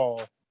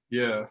Whitehall.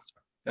 Yeah,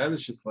 that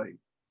is just like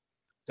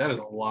that is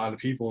a lot of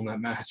people in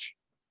that match.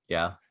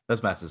 Yeah,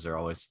 those matches are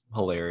always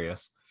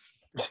hilarious.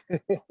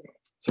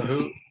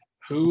 So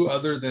who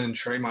other than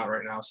Tremont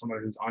right now,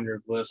 somebody who's on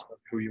your list of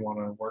who you want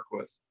to work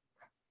with?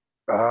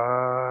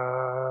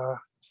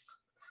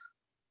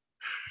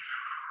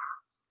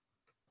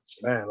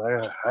 Man,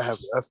 I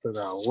still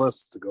got a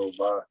list to go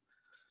by.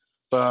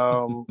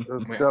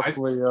 It's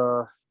definitely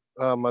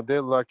I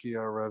did Lucky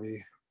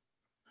already.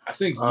 I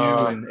think you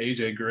and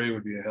AJ Gray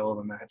would be a hell of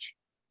a match.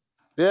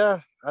 Yeah,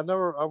 I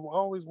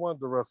always wanted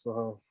to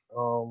wrestle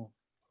him.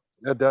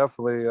 Yeah,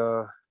 definitely.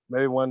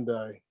 Maybe one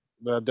day.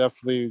 But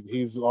definitely,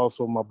 he's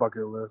also on my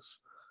bucket list.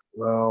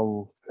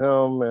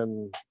 Him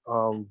and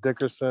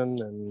Dickerson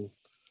and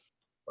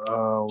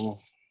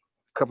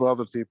couple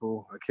other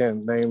people. I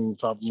can't name them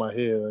top of my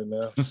head right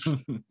now.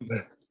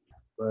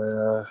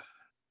 But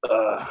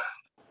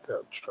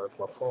gotta charge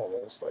my phone.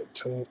 It's like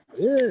 2.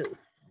 Yeah.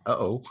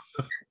 Oh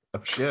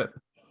shit.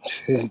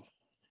 You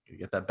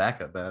get that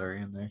backup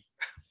battery in there.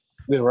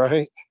 Yeah,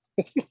 right.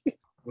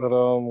 But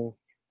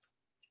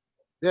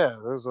yeah,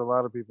 there's a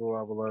lot of people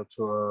I would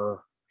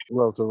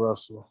love to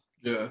wrestle.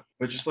 Yeah,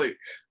 but just like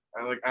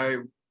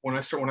when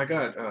I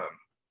got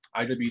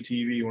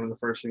IWTV, one of the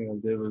first things I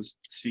did was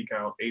seek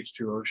out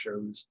H2O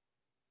shows.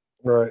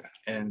 Right.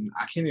 And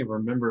I can't even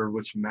remember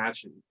which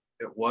match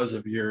it was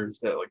of yours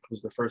that like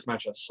was the first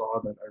match I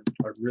saw that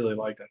I really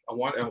liked. I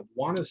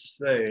want to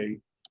say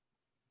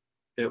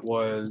it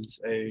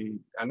was I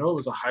know it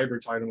was a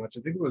hybrid title match.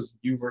 I think it was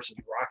you versus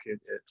Rocket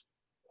at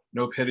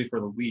No Pity for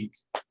the Week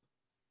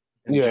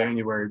in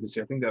January this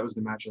year. I think that was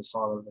the match I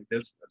saw. I was like,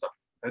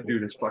 that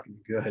dude is fucking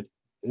good.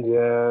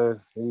 Yeah,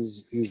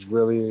 he's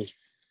really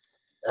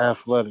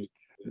athletic.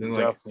 Like,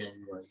 definitely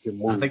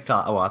like,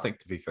 I think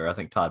to be fair, I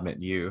think Todd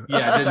meant you.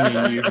 Yeah, I didn't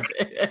mean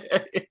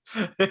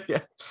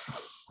you.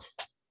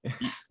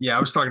 Yeah,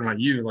 I was talking about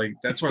you. Like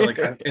that's where like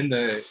when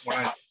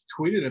I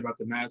tweeted about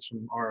the match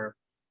from our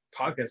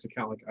podcast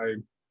account, like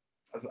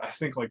I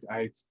think like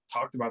I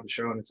talked about the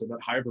show and I said that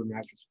hybrid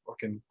match was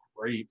fucking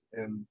great.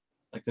 And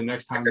like the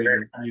next time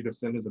you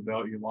defended the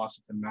belt, you lost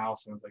it to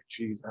Mouse, and I was like,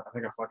 geez, I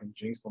think I fucking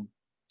jinxed him.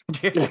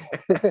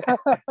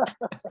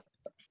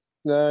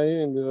 Nah, he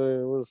didn't do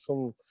it. It was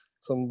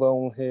some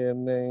bonehead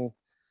name.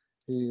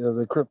 He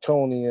the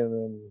Kryptonian,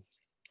 and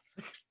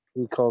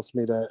he cost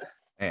me that.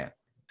 Man,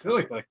 I feel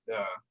like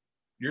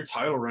your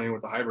title reign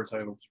with the hybrid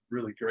title was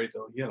really great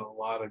though. You had a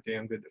lot of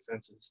damn good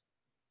defenses.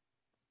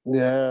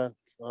 Yeah,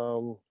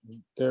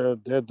 they're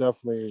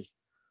definitely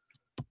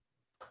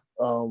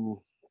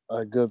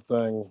a good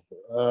thing.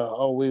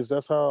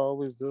 That's how I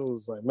always do.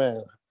 Is like,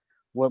 man,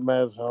 what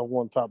match I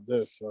want to top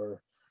this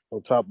or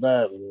top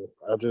that, and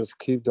I just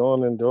keep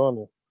doing it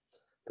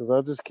because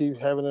I just keep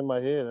having it in my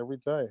head every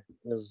day.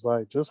 It's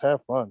like just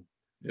have fun.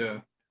 Yeah,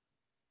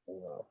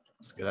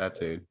 it's a good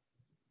attitude.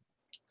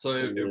 So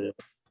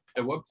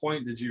at what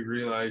point did you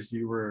realize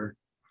you were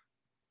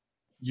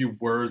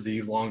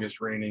the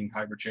longest reigning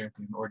hybrid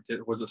champion, or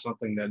was it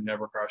something that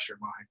never crossed your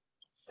mind?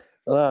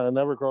 It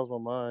never crossed my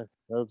mind.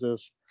 I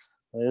just,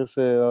 like I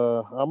said,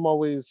 I'm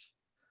always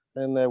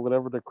in there,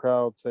 whatever the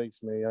crowd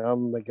takes me.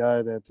 I'm the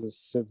guy that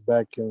just sits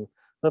back and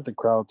let the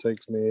crowd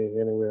takes me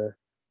anywhere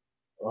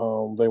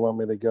they want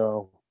me to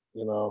go,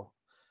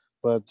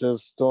 But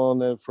just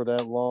doing it for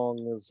that long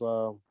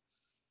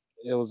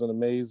it was an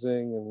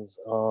amazing, and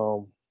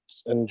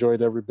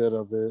enjoyed every bit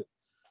of it.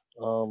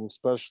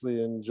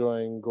 Especially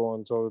enjoying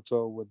going toe to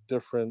toe with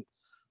different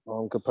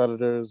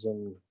competitors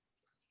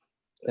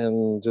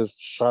and just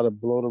try to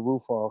blow the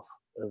roof off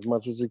as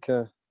much as you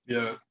can.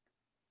 Yeah, I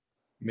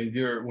mean,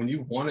 when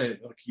you won it,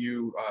 like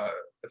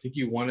I think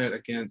you won it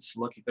against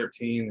Lucky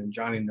 13 and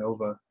Johnny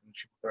Nova in the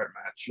triple threat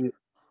match.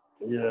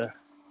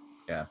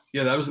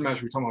 Yeah, that was the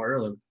match we were talking about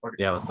earlier.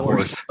 Yeah, it was the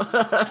horse.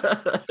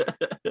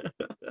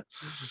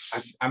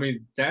 I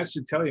mean, that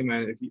should tell you,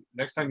 man. If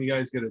next time you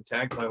guys get a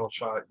tag title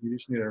shot, you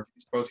just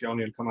both y'all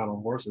need to come out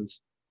on horses.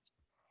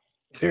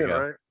 Yeah,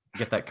 right.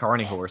 Get that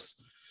carny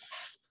horse.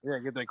 Yeah,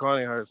 get that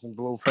carny horse and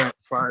blow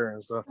fire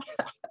and stuff.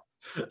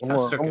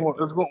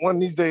 One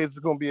of these days, it's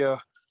going to be a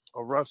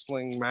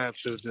wrestling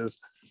match. It's just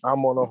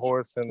I'm on a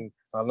horse and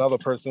another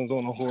person's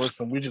on a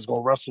horse, and we're just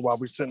going to wrestle while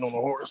we're sitting on a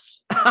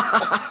horse.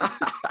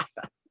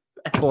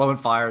 Blowing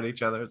fire at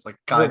each other. It's like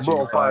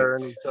blowing fire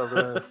at each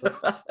other.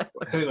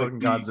 Fucking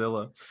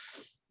Godzilla.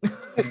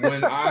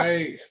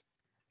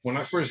 When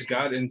I first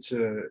got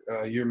into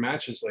your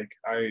matches, like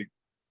I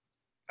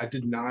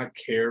did not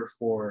care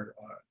for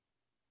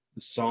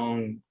the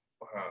song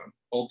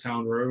Old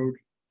Town Road.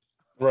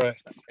 Right.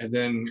 And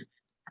then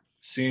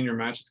seeing your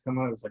matches come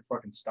out, it was like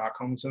fucking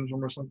Stockholm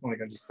Syndrome or something.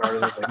 Like I just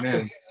started with like,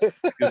 man,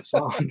 good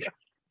song.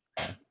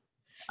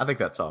 I think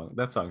that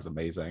song's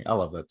amazing. I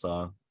love that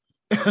song.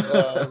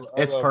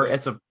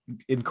 It's an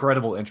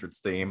incredible entrance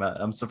theme.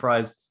 I'm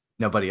surprised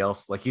nobody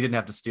else, like, you didn't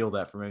have to steal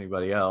that from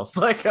anybody else.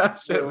 Like, I'm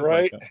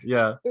right.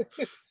 Yeah,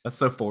 that's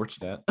so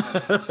fortunate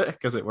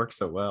because it works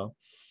so well.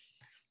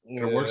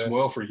 Yeah. It works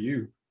well for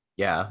you.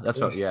 Yeah, that's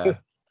what. Yeah.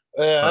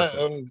 Yeah,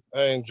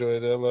 I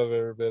enjoyed it. I love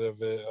every bit of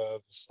it. The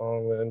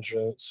song, the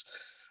entrance.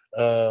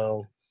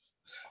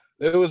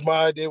 It was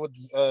my idea with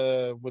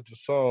the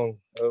song.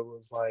 It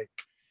was like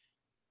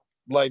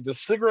the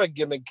cigarette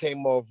gimmick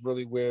came off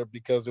really weird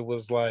because it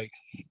was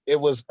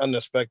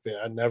unexpected.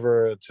 I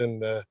never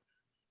intended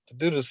to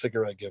do the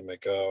cigarette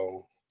gimmick.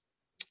 I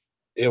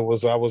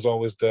was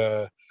always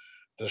the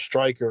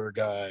striker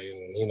guy,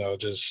 and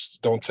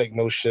just don't take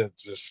no shit.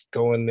 Just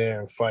go in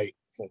there and fight.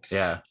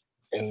 Yeah.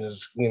 And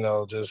just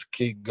just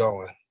keep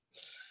going.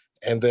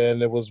 And then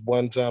there was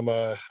one time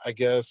I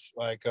guess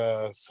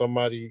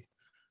somebody,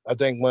 I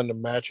think one of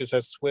the matches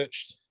had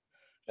switched,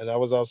 and I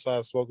was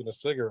outside smoking a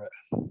cigarette,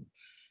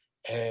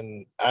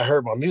 and I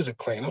heard my music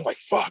playing. I was like,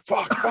 fuck.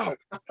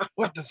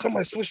 What, did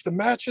somebody switch the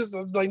matches?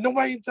 I was like,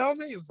 nobody tell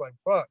me. It's like,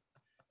 fuck.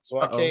 So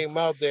I came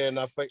out there and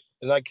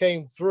I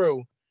came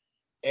through,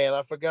 and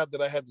I forgot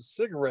that I had the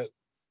cigarette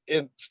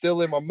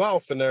still in my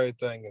mouth and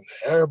everything, and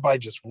everybody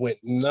just went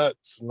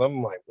nuts, and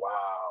I'm like,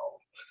 wow.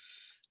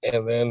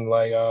 And then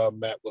like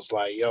Matt was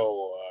like,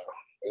 yo,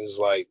 he's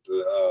like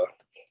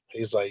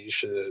you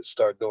should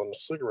start doing the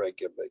cigarette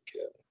gimmick.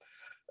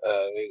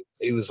 And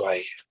he was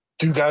like,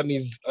 do you got any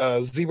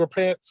zebra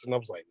pants? And I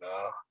was like,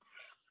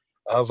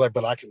 nah. I was like,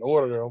 but I can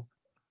order them.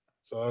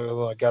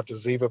 So I got the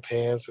zebra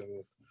pants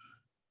and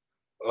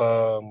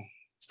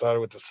started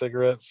with the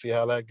cigarettes, see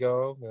how that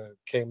go. And it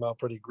came out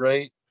pretty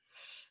great.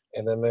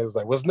 And then they was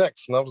like, what's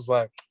next? And I was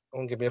like, I'm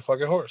gonna give me a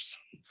fucking horse.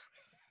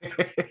 And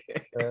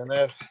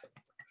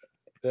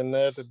then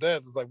after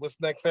that, it's like,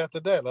 what's next after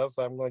that? I was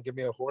like, I'm gonna give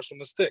me a horse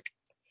and a stick.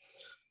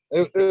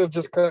 It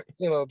just kept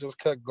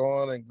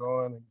going and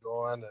going and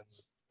going,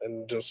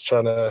 and just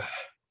trying to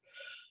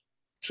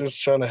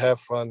have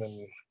fun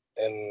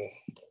and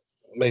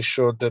make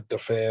sure that the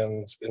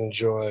fans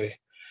enjoy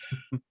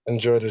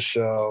the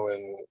show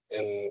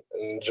and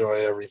enjoy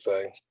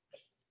everything.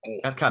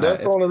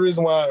 That's the only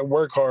reason why I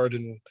work hard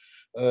and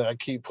I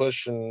keep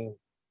pushing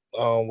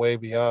way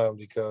beyond,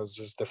 because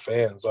it's the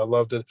fans. I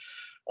love the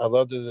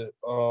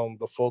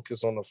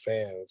focus on the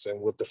fans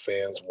and what the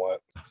fans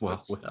want.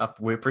 Well,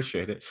 we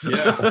appreciate it.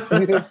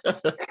 Yeah.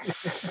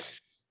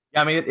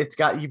 I mean,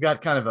 you've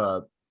got kind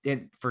of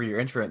for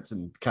your entrance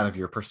and kind of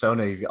your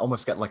persona, you've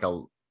almost got like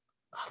a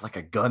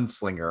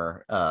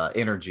gunslinger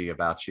energy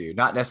about you.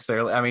 Not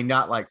necessarily, I mean,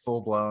 not like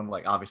full blown,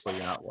 like obviously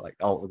you're not like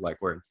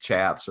wearing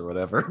chaps or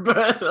whatever,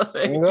 but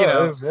like,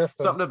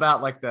 something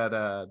about like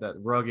that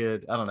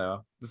rugged, I don't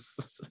know,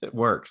 it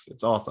works.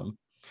 It's awesome.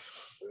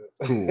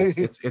 Cool.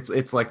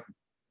 It's like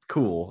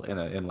cool in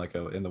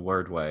the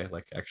word way,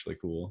 like actually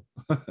cool.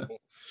 Yeah,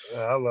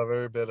 I love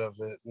every bit of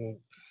it, and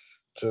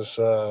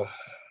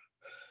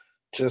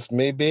just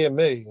me being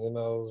me,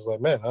 it's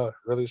like, man, I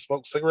really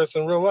smoke cigarettes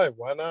in real life.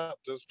 Why not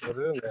just put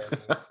it in there?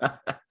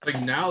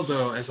 Like now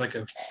though, as a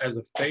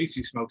face,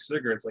 you smoke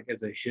cigarettes. Like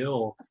as a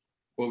heel,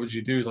 what would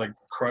you do? Like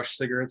crush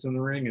cigarettes in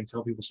the ring and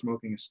tell people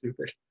smoking is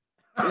stupid?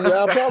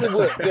 Yeah, I probably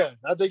would. Yeah,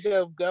 I think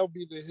that would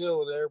be the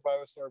hill, and everybody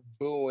would start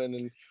booing.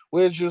 And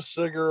where's your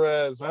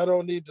cigarettes? I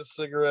don't need the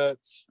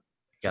cigarettes.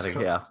 Gotta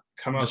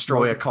come out,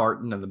 destroy a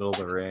carton in the middle of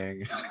the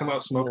ring. Just come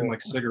out smoking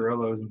like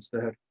cigarillos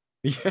instead.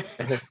 Yeah.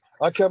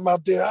 I come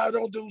out there. I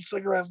don't do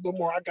cigarettes no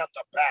more. I got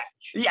the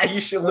patch. Yeah, you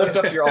should lift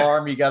up your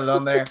arm. You got it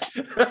on there.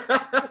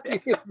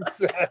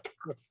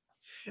 Exactly.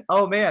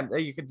 Oh man,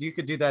 you could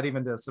do that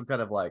even to some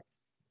kind of like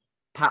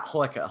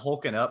a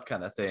hulking up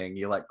kind of thing.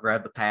 You like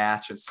grab the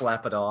patch and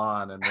slap it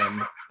on, and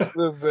then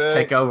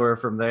take over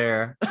from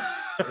there.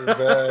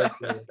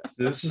 Exactly.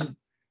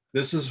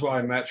 This is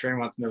why Matt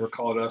Tremont's never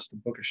called us to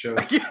book a show.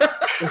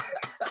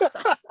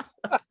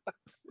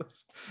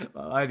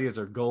 My ideas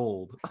are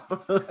gold.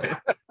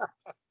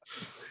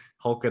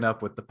 Hulking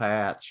up with the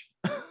patch.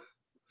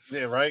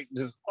 Yeah, right.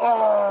 Just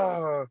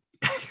somebody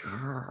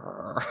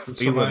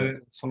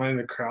in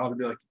the crowd would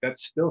be like,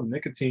 "That's still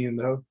nicotine,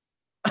 though."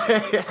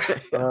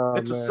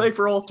 It's a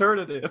safer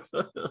alternative.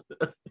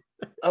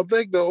 I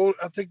think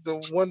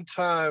the one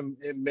time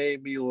it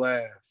made me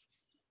laugh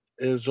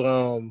is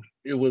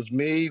it was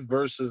me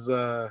versus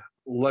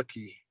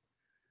Lucky,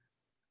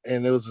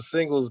 and it was a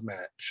singles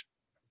match,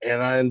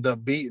 and I ended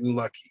up beating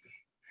Lucky,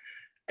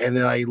 and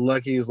then like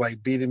Lucky is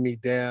like beating me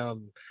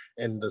down,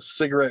 and the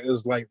cigarette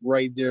is like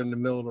right there in the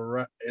middle of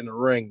the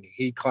ring.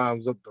 He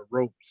climbs up the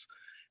ropes,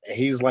 and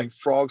he's like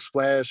frog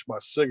splash my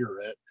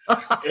cigarette,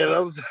 and I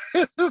was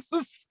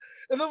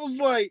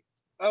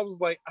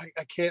like,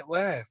 I can't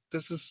laugh.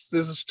 This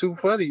is too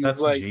funny. That's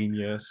like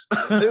genius.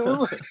 It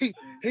was like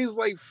he's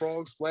like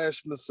frog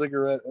splashing the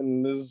cigarette,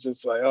 and this is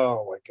just like,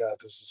 oh my god,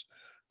 this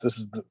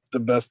is the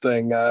best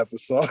thing I ever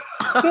saw.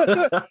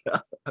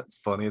 That's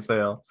funny as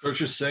hell. What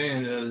you're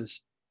saying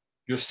is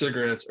your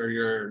cigarettes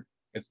are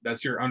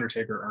that's your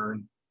Undertaker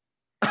urn.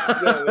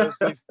 Yeah,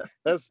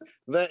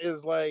 that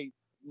is like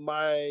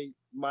my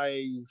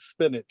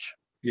spinach.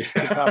 Yeah.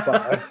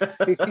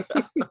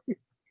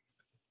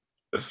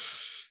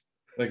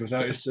 Like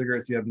without your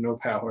cigarettes, you have no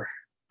power.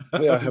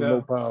 Yeah, I have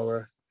no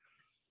power.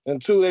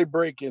 Until they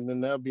break it,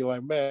 and they'll be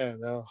like,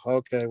 man,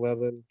 okay, well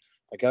then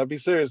I gotta be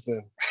serious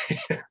then.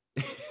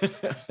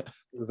 That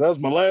was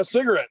my last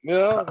cigarette,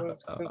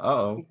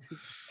 Uh-oh.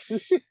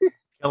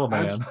 Kill a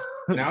man.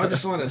 Now I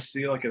just want to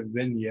see like a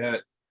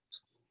vignette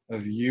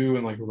of you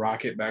and like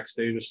Rocket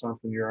backstage or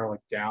something. You're all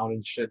like down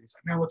and shit. He's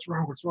like, man, what's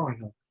wrong? What's wrong?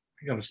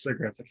 I got no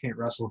cigarettes. I can't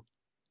wrestle.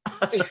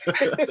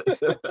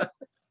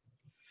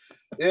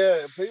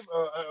 Yeah,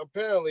 people.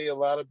 Apparently, a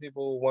lot of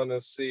people want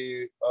to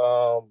see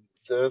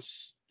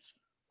this.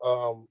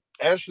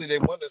 Actually, they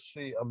want to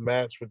see a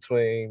match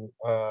between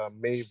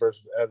me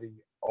versus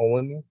Eddie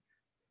Owen,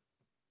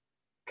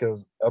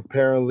 because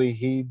apparently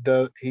he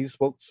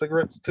smoked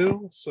cigarettes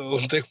too. So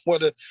they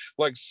want to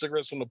like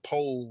cigarettes on the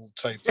pole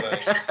type thing.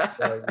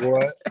 Like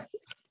what?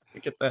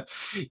 Get that?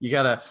 You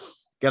gotta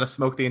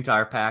smoke the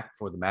entire pack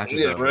before the match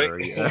is over.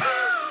 Right? Yeah.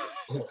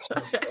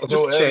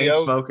 Just chain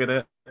smoking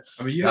it.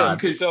 I mean, you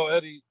could tell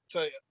Eddie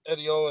to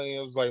Eddie Olin, he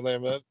was like,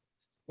 man, we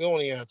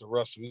don't even have to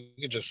wrestle. We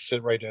could just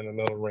sit right there in the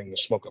middle of the ring and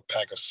smoke a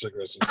pack of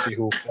cigarettes and see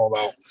who fall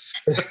out.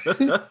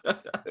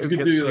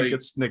 Who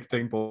gets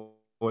nicotine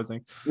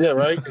poisoning? Yeah,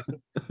 right.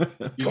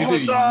 You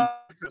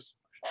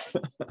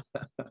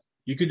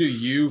could do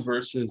you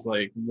versus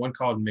like one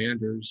called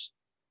Manders,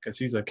 because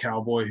he's a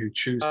cowboy who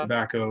chews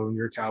tobacco, and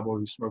you're a cowboy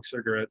who smokes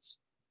cigarettes.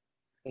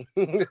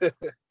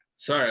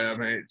 Sorry, I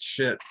mean,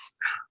 shit.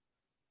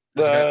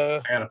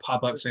 I had a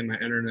pop up saying my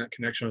internet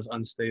connection was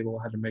unstable.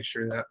 I had to make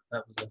sure that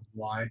was a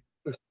lie.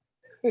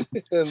 No,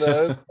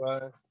 that's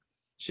fine.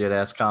 Shit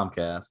ass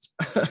Comcast.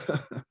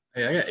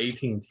 Hey, I got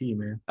AT&T,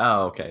 man.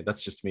 Oh, okay.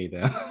 That's just me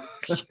then.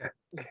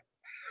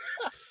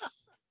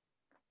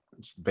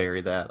 Let's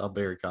bury that. I'll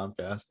bury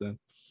Comcast then.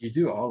 You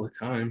do all the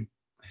time.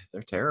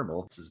 They're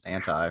terrible. This is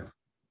anti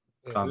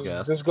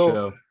Comcast Just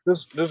show.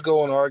 Just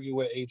go and argue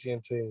with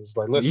AT&T. It's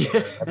like,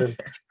 listen, man,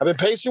 I've been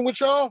patient with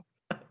y'all.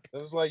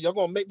 It's like, y'all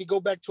gonna make me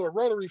go back to a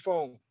rotary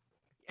phone.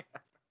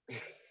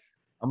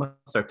 I'm gonna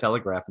start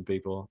telegraphing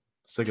people.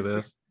 Sick of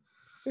this.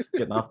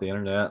 Getting off the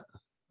internet.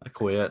 I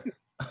quit.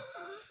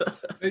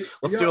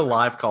 Let's do a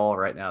live call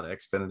right now to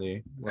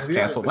Xfinity. Let's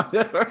cancel my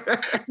network.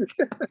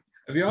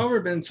 Have you ever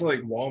been to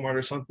like Walmart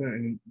or something,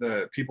 and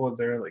the people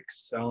there like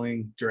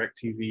selling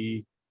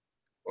DirecTV?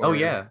 Oh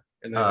yeah.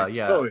 And like,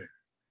 yeah.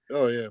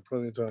 Oh yeah,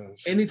 plenty of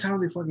times.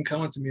 Anytime they fucking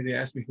come up to me, they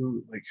ask me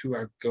who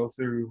I go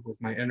through with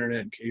my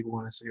internet and cable,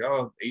 and I say,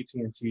 oh,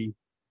 AT&T,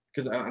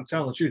 because I'm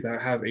telling the truth, I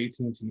have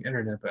AT&T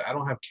internet, but I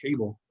don't have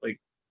cable. Like,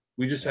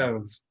 we just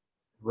have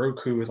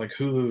Roku with like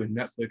Hulu and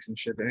Netflix and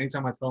shit. But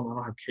anytime I tell them I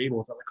don't have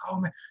cable, they're like, oh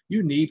man,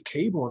 you need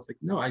cable. It's like,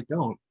 no, I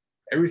don't.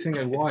 Everything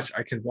I watch,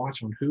 I can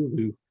watch on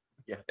Hulu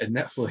and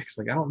Netflix.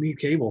 Like, I don't need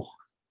cable.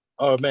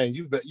 Oh man,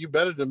 you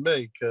better than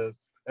me, because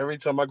every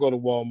time I go to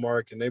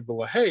Walmart and they be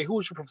like, hey,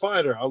 who's your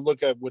provider? I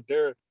look at what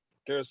they're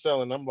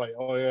selling. I'm like,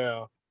 oh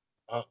yeah,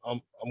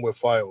 I'm with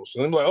Fios.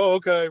 And I'm like, oh,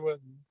 okay,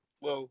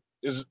 well,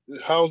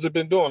 how's it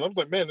been doing? I was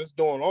like, man, it's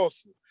doing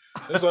awesome.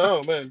 It's like,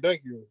 oh man,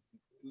 thank you.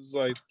 It's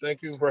like,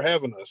 thank you for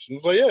having us. And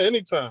it's like, yeah,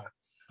 anytime.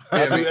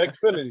 I do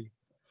Xfinity.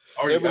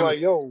 They be like,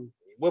 yo,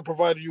 what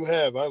provider you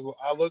have? I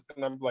look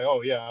and I'm like,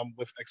 oh yeah, I'm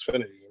with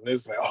Xfinity. And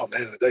it's like, oh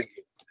man, thank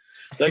you.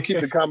 They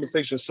keep the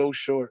conversation so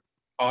short.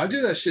 Oh, I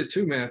do that shit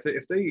too, man.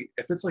 If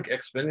it's like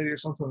Xfinity or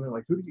something, they're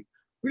like, who do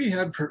you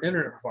have per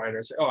internet provider?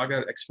 I say, oh, I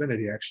got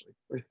Xfinity actually.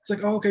 It's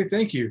like, oh, okay,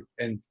 thank you,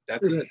 and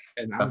that's it.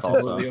 And I'm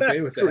totally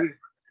okay with that.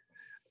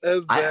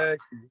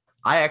 Exactly.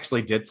 I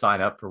actually did sign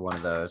up for one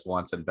of those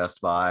once in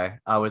Best Buy.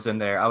 I was in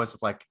there. I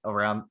was like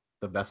around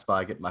the Best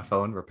Buy getting my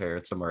phone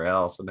repaired somewhere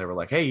else, and they were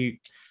like, "Hey,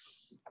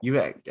 you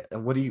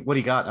what do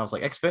you got?" And I was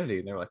like, "Xfinity,"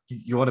 and they were like,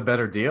 "You want a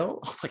better deal?"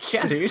 I was like,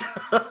 "Yeah, dude,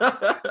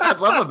 I'd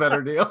love a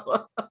better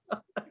deal."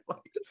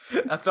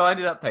 So I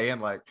ended up paying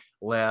like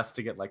less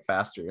to get like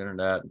faster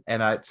internet,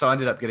 and I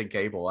ended up getting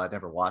cable. I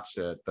never watched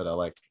it, but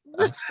I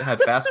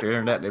had faster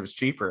internet and it was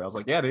cheaper. I was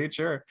like, "Yeah, dude,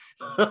 sure."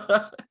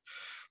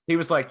 He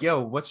was like,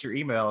 yo, what's your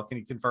email? Can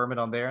you confirm it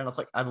on there? And I was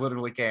like, I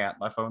literally can't.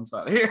 My phone's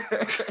not here.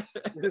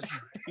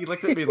 He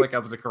looked at me like I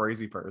was a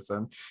crazy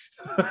person.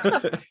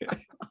 It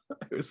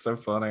was so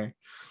funny.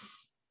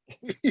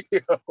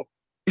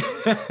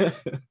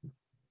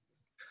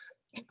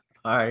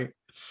 All right.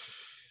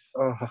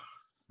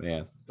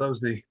 Man. That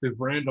was the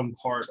random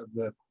part of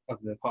the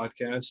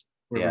podcast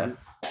where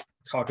we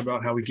talk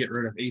about how we get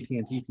rid of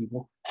AT&T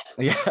people.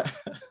 Yeah.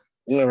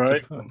 Yeah,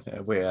 right.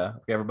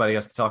 Everybody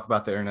has to talk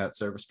about the internet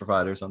service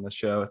providers on this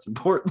show. It's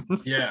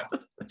important. Yeah,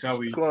 that's how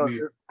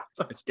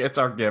it's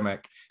our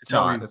gimmick. It's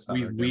how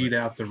we weed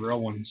out the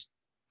real ones.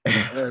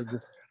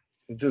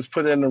 Just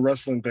put in the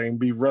wrestling thing.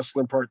 Be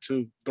wrestling part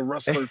 2. The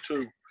wrestler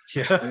 2.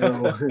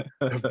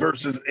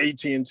 Versus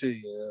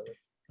AT&T.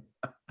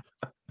 Yeah.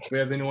 If we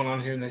have anyone on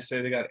here and they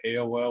say they got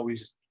AOL, we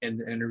just end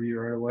the interview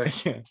right away.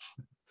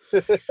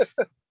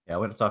 I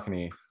wasn't talking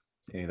to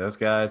any of those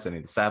guys, any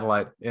of the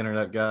satellite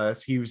internet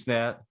guys,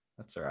 HughesNet.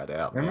 That's all right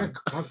out. My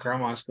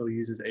grandma still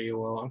uses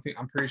AOL.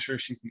 I'm pretty sure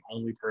she's the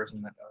only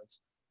person that does.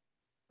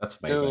 That's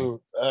amazing.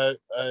 Dude,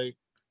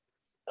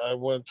 I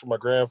went to my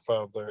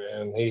grandfather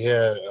and he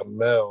had a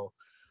mail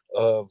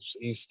of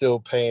he's still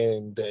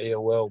paying the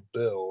AOL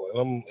bill,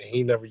 and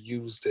he never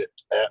used it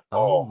at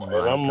all.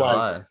 And I'm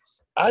like,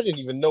 I didn't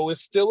even know it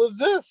still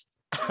exists.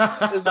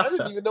 I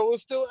didn't even know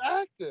it's still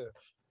active.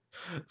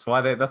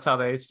 That's how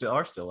they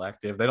are still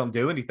active. They don't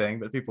do anything,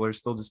 but people are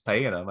still just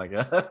paying them, I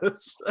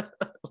guess.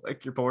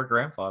 Like your poor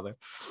grandfather.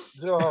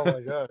 Oh my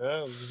god, yeah,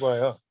 it was just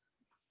like,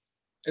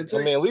 I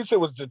mean, at least it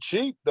was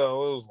cheap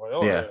though. It was like,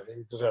 oh yeah,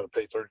 you just had to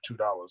pay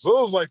 $32. So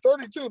it was like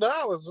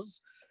 $32.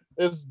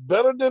 It's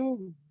better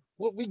than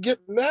what we get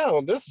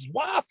now. This is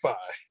Wi-Fi.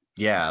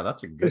 Yeah,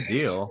 that's a good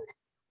deal.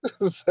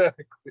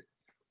 Exactly.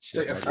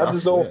 Shit,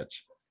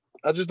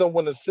 I just don't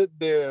want to sit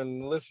there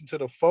and listen to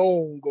the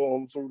phone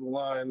going through the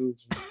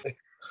lines.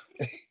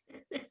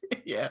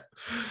 Yeah.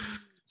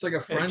 It's like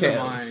a friend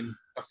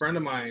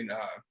of mine,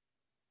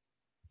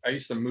 I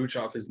used to mooch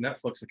off his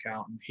Netflix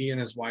account, and he and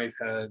his wife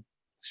had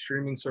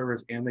streaming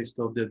service, and they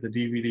still did the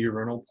DVD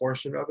rental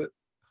portion of it.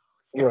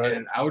 Right.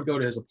 And I would go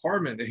to his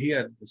apartment, and he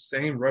had the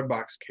same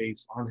Redbox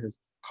case on his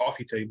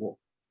coffee table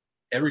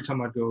every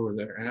time I'd go over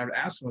there. And I'd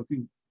ask him, like,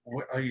 "Dude,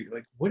 what are you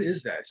like? What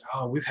is that?" It's,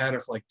 "Oh, we've had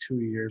it for like 2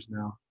 years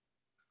now."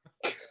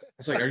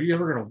 It's like, "Are you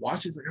ever gonna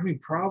watch it?" It's like, "I mean,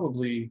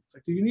 probably." It's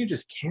like, "Do you need to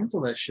just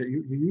cancel that shit?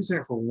 You're using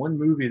it for one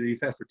movie that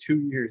you've had for 2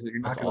 years that you're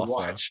not gonna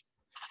watch."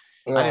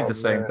 I did the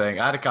same thing.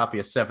 I had a copy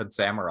of Seven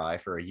Samurai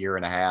for a year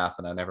and a half,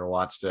 and I never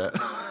watched it.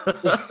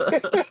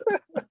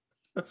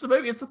 It's a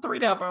movie. It's a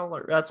 3.5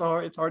 hour. That's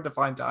hard. It's hard to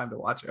find time to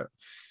watch it.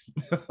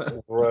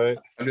 Right.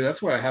 I mean,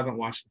 that's why I haven't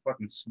watched the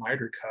fucking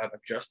Snyder cut of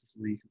Justice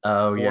League.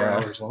 Oh, 4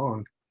 hours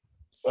long.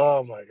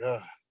 Oh my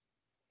god.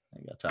 I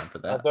ain't got time for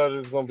I that. thought it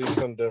was gonna be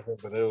something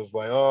different, but it was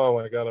like, oh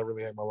my god, I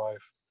really hate my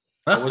life.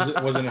 Was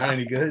it not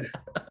any good?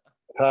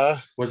 Huh?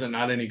 Was it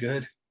not any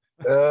good?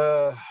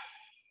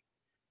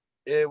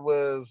 It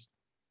was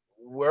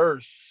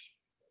worse.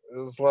 It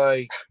was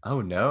like,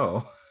 Oh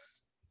no.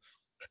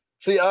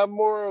 see, I'm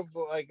more of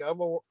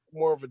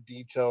a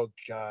detailed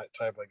guy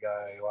type of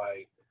guy.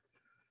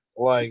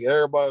 Like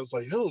everybody was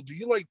like, "Yo, do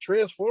you like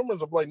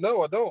Transformers?" I'm like,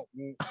 "No, I don't."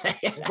 And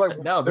it's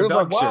like, No, it they're was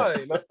like, dog why?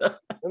 shit.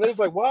 And it's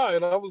like, why?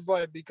 And I was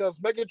like, because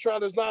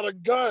Megatron is not a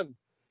gun.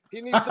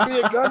 He needs to be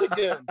a gun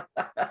again.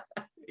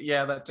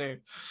 Yeah, that too.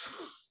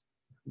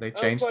 They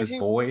changed his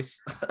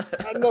voice.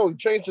 I know he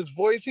changed his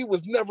voice. He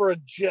was never a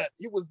jet.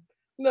 He was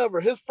never.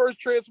 His first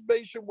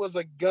transformation was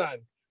a gun.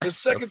 His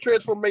second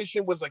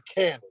transformation was a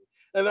cannon.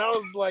 And I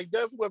was like,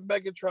 that's what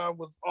Megatron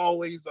was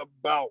always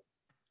about.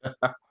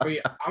 I mean,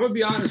 I'm gonna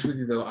be honest with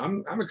you though.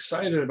 I'm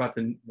excited about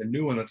the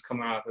new one that's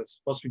coming out. That's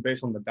supposed to be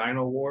based on the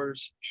Dino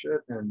Wars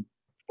shit. And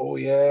oh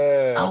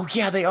yeah, oh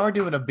yeah, they are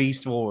doing a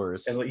Beast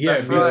Wars. And, yeah,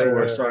 that's Beast right.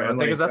 Wars. Sorry, I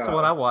think that's the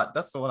one I watched.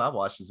 That's the one I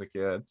watched as a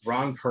kid.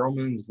 Ron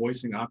Perlman's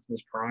voicing Optimus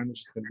Prime,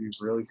 which is gonna be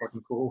really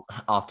fucking cool.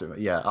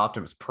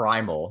 Optimus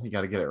Primal. You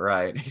got to get it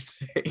right.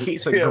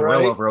 He's a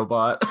gorilla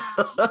robot.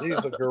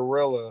 He's a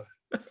gorilla.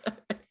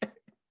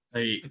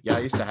 Hey, yeah, I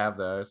used to have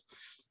those.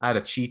 I had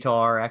a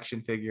Cheetar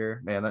action figure.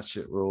 Man, that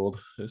shit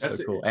ruled. It's so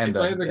cool. And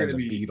the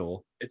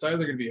Beetle. It's either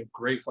going to be a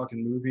great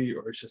fucking movie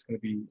or it's just going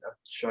to be a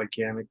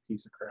gigantic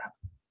piece of crap.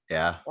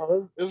 Yeah. Oh,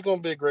 it's going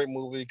to be a great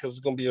movie because it's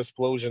going to be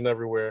explosion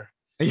everywhere.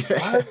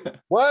 Yeah.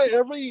 Why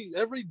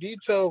every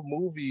detailed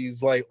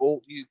movies like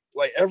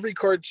every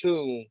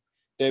cartoon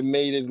that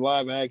made it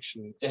live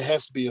action, it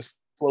has to be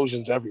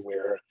explosions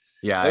everywhere.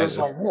 Yeah. It's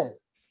like, man,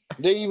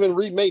 they even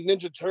remade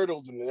Ninja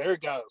Turtles and there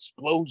got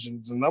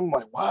explosions. And I'm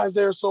like, why is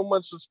there so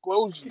much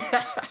explosion?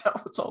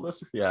 What's all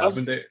this? Yeah. I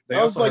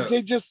was like,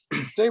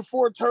 they're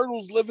 4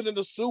 turtles living in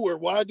the sewer.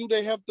 Why do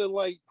they have to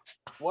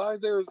why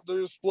there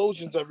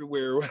explosions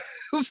everywhere?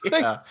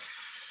 Yeah.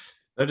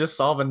 They're just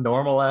solving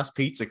normal ass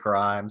pizza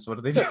crimes. What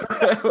are they doing?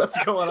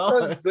 What's going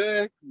on?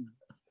 Exactly.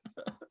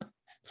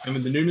 I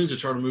mean, the new Ninja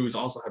Turtle movies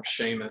also have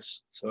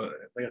Sheamus, so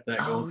they got that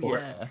going for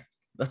it.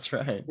 That's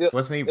right. Yeah,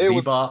 wasn't he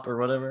Bebop or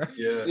whatever?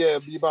 Yeah,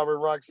 Bebop and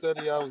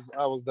Rocksteady.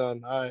 I was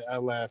done. I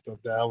laughed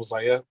at that. I was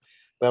like, yeah,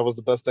 that was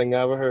the best thing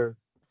I ever heard.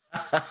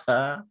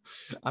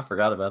 I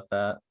forgot about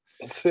that.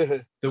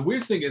 The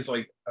weird thing is,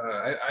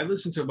 I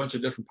listen to a bunch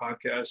of different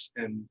podcasts,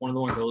 and one of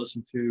the ones I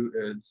listen to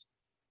is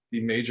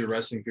the Major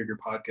Wrestling Figure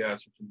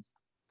podcast, which is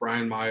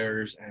Brian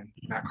Myers and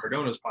Matt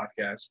Cardona's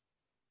podcast.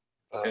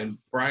 And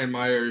Brian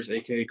Myers,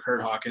 aka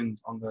Kurt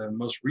Hawkins, on the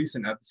most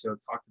recent episode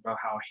talked about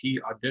how he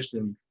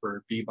auditioned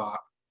for Bebop,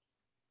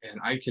 and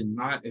I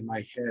cannot in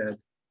my head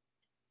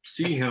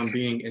see him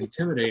being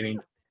intimidating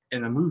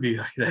in a movie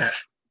like that.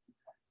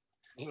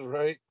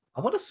 Right. I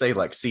want to say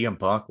CM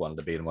Punk wanted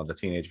to be in one of the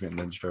Teenage Mutant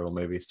Ninja Turtle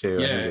movies too,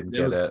 and he didn't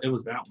get it. It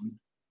was that one.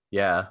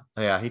 Yeah,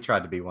 he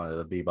tried to be one of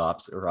the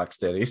Bebops or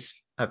Rocksteadies,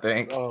 I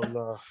think. Oh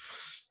no,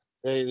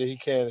 he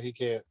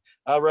can't.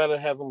 I'd rather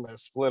have him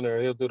as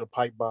Splinter. He'll do the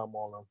pipe bomb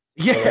on him.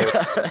 Yeah,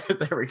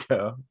 there we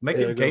go. Make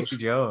him Casey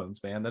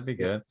Jones, man. That'd be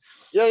good.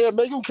 Yeah,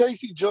 make him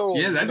Casey Jones.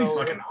 Yeah, that'd be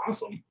fucking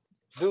awesome.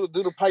 Do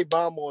the pipe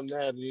bomb on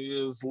that. He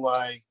is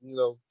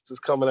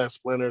just coming at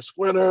Splinter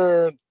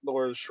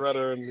or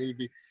Shredder, and he'd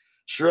be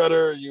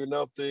Shredder. You're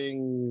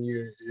nothing.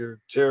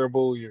 You're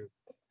terrible. You're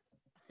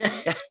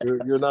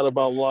not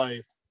about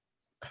life.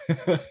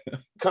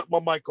 Cut my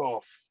mic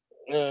off.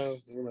 Yeah,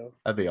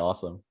 That'd be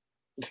awesome.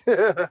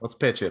 Let's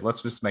pitch it.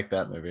 Let's just make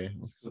that movie.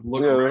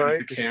 Look right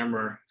at the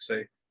camera.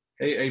 Say,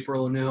 "Hey,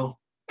 April O'Neil."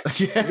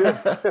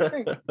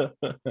 Yeah.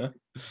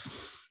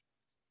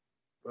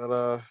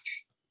 But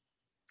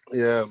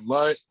yeah,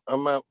 my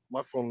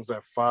phone's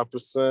at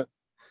 5%.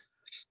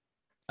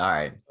 All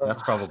right,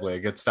 that's probably a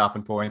good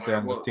stopping point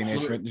then with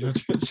Teenage Mutant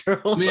Ninja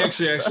Turtles. Let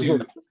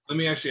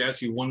me actually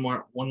ask you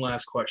one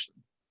last question.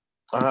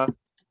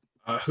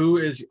 Who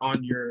is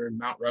on your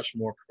Mount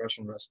Rushmore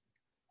professional wrestling?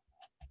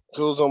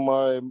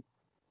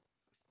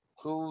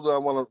 Who do I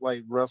want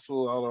to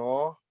wrestle out of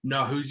all?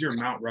 No, who's your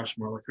Mount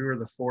Rushmore? Who are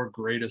the 4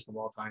 greatest of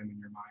all time in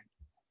your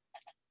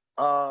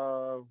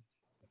mind?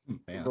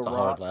 Man, that's a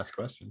hard last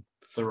question.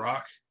 The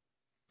Rock.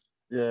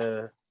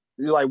 Yeah,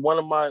 you one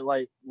of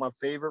my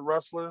favorite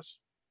wrestlers.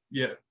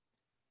 Yeah.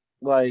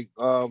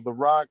 The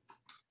Rock.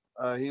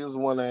 He was the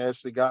one that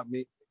actually got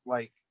me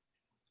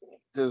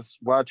just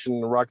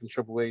watching the Rock and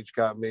Triple H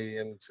got me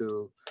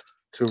into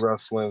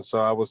wrestling. So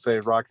I would say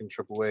Rock and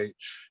Triple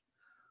H,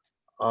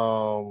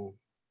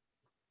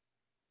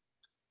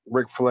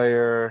 Ric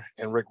Flair,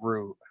 and Rick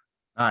Rude.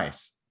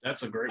 Nice.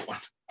 That's a great one.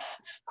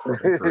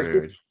 Rick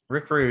Rude.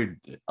 Rick Rude,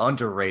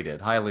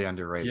 underrated, highly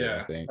underrated,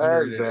 I think.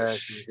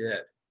 Exactly. Yeah.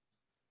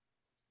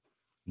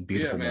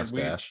 Beautiful man,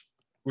 mustache.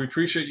 We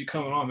appreciate you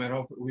coming on,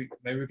 man.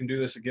 Maybe we can do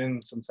this again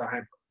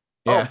sometime.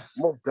 Yeah. Oh,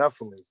 most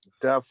definitely.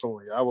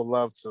 Definitely. I would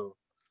love to.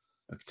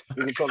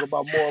 We can talk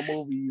about more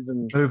movies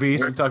and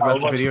movies. We can talk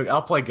about some video.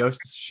 I'll play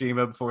Ghost of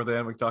Tsushima before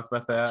then. We can talk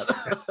about that.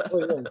 Oh,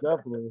 yeah,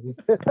 definitely.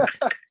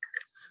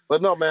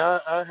 But no, man,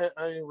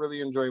 I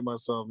really enjoyed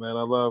myself, man.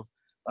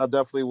 I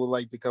definitely would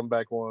like to come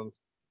back on.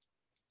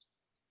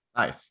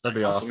 Nice. That'd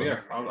be awesome.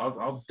 Yeah,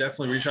 I'll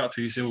definitely reach out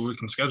to you, see what we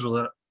can schedule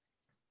that.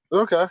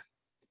 Okay.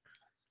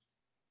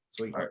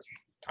 Sweet. All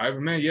right,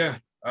 man. Yeah.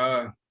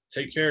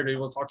 Take care, dude.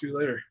 We'll talk to you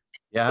later.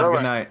 Yeah. Have a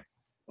good night.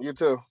 You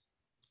too.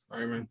 All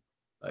right, man.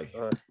 Bye.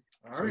 All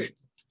right.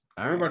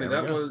 Everybody,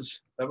 that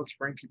was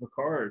Frankie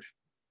Pickard.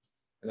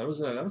 And that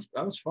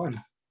was fun.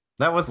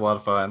 That was a lot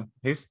of fun.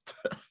 He's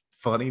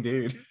funny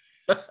dude.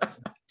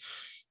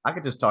 I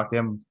could just talk to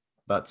him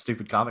about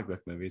stupid comic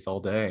book movies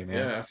all day, man.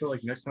 Yeah, I feel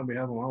like next time we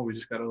have him on, we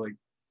just gotta like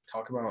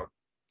talk about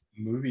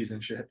movies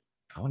and shit.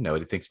 I want to know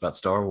what he thinks about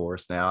Star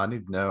Wars now. I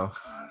need to know.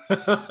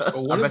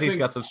 I bet he's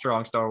got some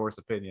strong Star Wars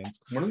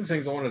opinions. One of the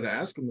things I wanted to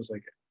ask him was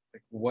like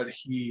what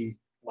he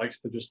likes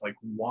to just like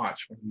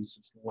watch when he's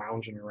just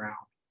lounging around.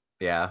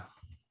 Yeah.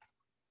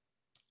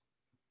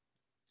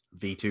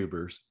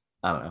 VTubers.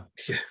 I don't know.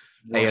 Yeah.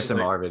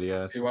 ASMR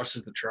videos. He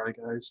watches the Try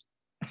Guys.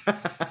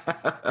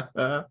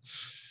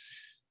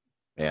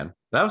 Man,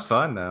 that was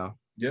fun though.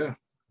 Yeah.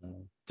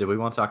 Did we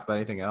want to talk about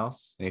anything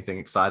else? Anything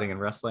exciting in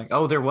wrestling?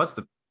 Oh, there was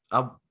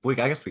I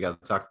guess we got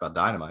to talk about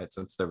Dynamite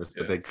since there was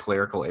the big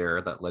clerical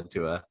error that led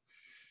to a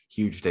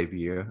huge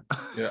debut.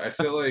 Yeah, I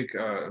feel like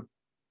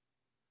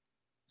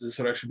this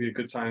would actually be a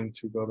good time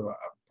to go to a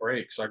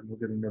break so I can go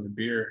get another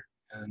beer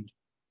and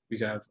we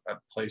have a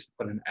place to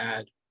put an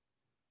ad.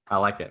 I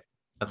like it.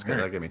 That's good. Right.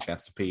 That'll give me a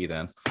chance to pee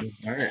then.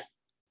 All right.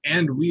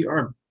 And we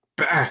are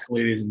back,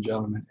 ladies and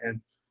gentlemen.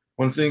 And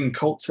one thing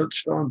Colt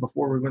touched on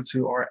before we went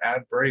to our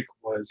ad break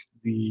was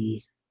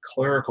the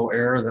clerical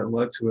error that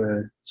led to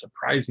a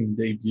surprising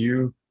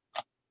debut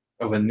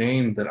of a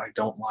name that I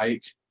don't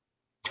like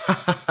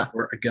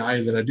or a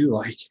guy that I do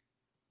like.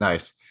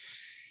 Nice.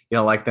 You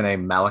don't like the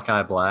name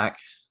Malachi Black?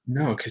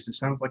 No, because it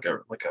sounds like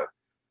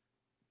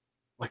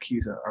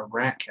he's a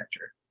rat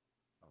catcher.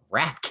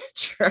 Rat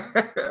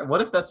catcher.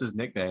 What if that's his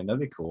nickname? That'd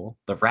be cool.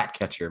 The rat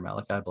catcher,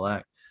 Malachi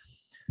Black.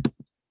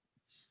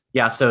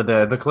 Yeah, so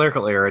the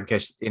clerical error, in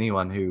case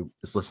anyone who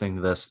is listening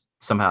to this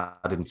somehow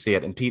didn't see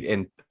it, and Pete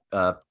in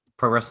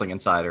Pro Wrestling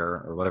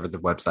Insider or whatever the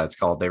website's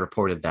called, they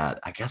reported that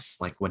I guess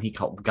like when he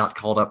got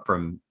called up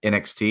from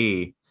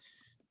NXT,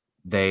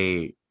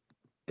 they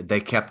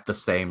kept the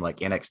same like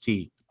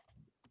NXT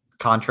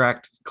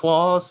contract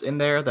clause in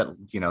there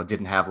that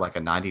didn't have like a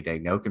 90-day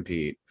no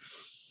compete,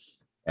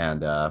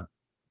 and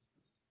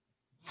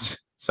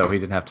so he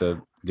didn't have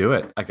to do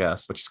it, I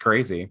guess, which is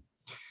crazy.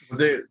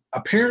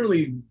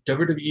 Apparently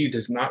WWE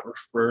does not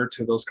refer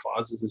to those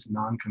clauses as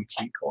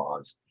non-compete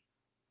clause,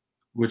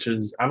 which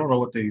is, I don't know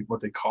what they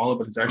call it,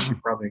 but it's actually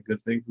probably a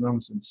good thing for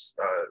them since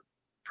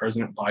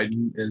President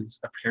Biden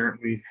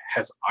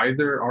has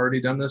either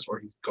already done this or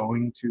he's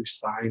going to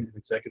sign an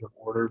executive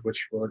order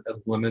which would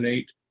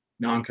eliminate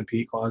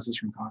non-compete clauses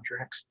from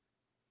contracts.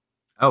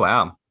 Oh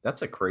wow,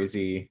 that's a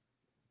crazy.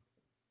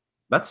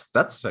 That's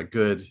a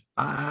good.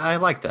 I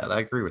like that. I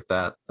agree with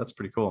that. That's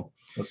pretty cool.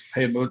 Let's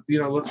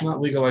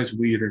not legalize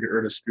weed or get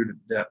rid of student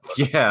debt.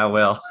 Yeah,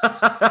 well,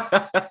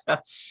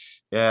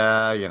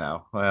 yeah,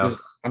 well,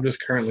 I'm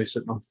just currently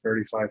sitting on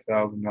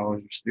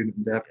 $35,000 of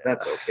student debt.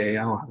 That's okay.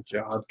 I don't have a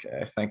job. That's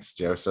okay. Thanks,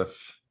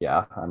 Joseph.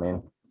 Yeah, I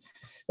mean,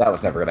 that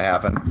was never gonna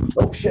happen.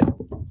 Oh shit!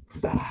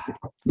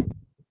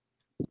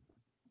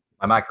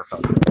 My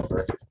microphone fell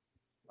over.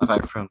 My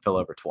microphone fell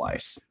over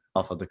twice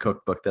off of the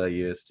cookbook that I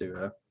used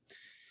to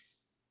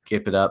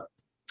keep it up.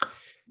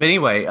 But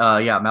anyway,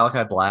 yeah,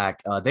 Malachi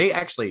Black.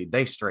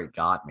 They straight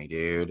got me,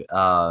 dude.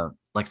 So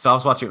I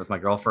was watching it with my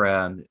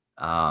girlfriend.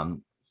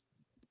 So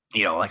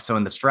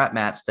in the strap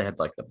match, they had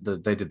like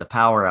they did the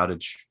power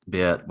outage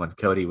bit when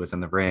Cody was in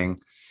the ring,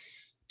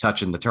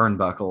 touching the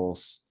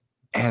turnbuckles,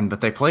 but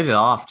they played it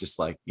off just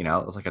like it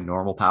was like a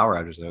normal power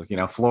outage. It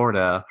was,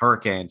 Florida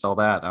hurricanes, all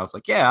that. And I was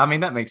like, yeah, I mean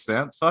that makes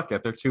sense. Fuck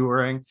it, they're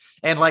touring,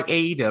 and like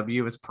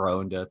AEW is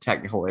prone to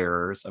technical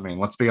errors. I mean,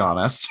 let's be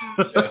honest.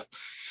 Yeah.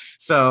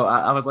 So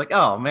I was like,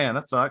 oh man,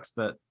 that sucks,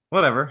 but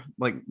whatever.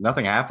 Like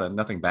nothing happened,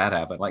 nothing bad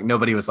happened. Like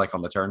nobody was like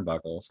on the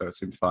turnbuckle, so it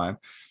seemed fine.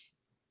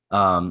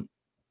 And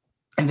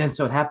then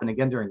so it happened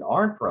again during the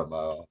Arn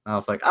promo. I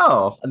was like,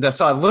 oh, and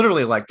so I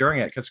literally like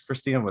during it because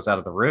Christina was out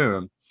of the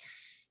room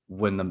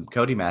when the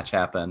Cody match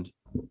happened.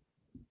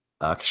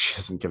 Because she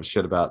doesn't give a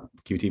shit about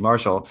QT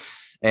Marshall,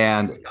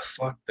 and the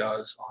fuck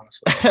does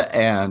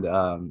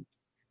honestly.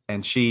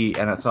 and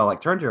so I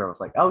like turned to her. I was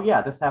like, oh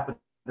yeah, this happened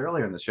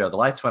earlier in the show, the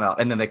lights went out,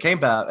 and then they came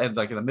back, and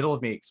like in the middle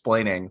of me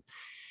explaining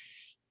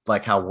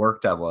like how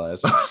worked I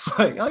was, I was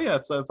like, oh yeah,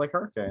 it's like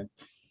hurricanes.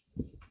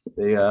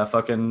 The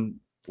fucking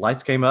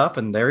lights came up,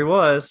 and there he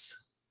was,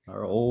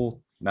 our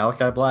old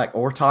Malachi Black,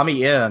 or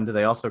Tommy End.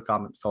 They also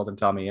called him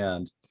Tommy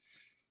End.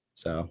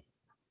 So,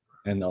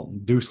 and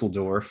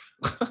Dusseldorf.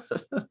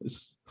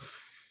 it's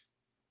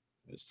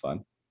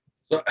fun.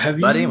 So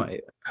But anyway,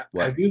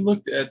 have you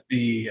looked at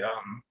the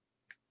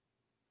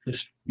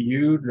this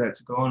feud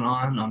that's going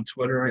on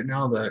Twitter right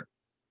now, that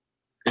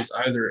it's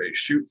either a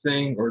shoot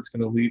thing or it's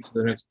going to lead to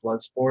the next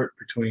blood sport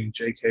between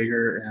Jake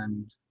Hager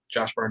and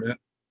Josh Barnett?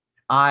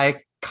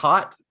 I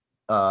caught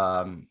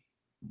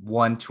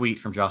one tweet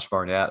from Josh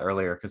Barnett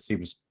earlier, because he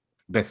was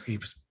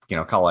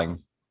calling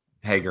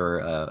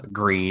Hager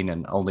green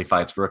and only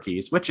fights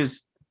rookies, which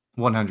is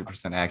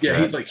 100%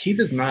 accurate. Yeah, he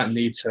does not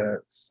need to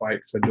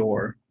fight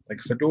Fedor. Like,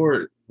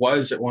 Fedor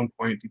was at one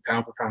point the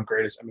pound for pound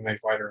greatest MMA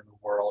fighter in the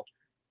world.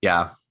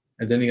 Yeah.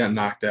 And then he got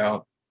knocked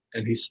out,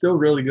 and he's still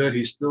really good.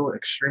 He's still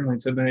extremely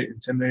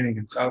intimidating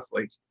and tough.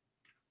 Like,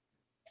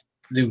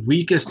 the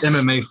weakest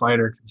MMA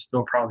fighter can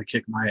still probably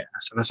kick my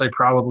ass. And I say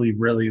probably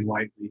really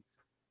lightly.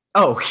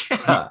 Oh,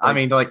 yeah. I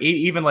mean, like,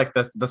 even like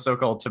the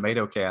so-called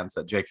tomato cans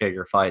that Jake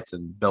Hager fights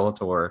in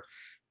Bellator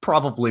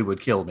probably would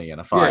kill me in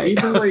a fight.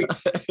 Yeah, even like,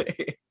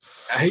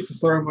 I hate to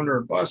throw him under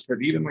a bus, but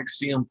even like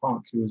CM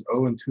Punk, who was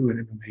 0-2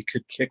 in MMA,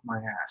 could kick my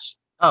ass.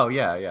 Oh,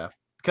 yeah.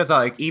 Because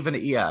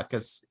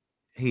because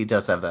he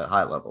does have that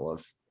high level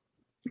of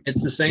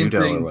it's the same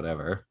judo thing or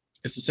whatever.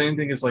 It's the same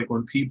thing as like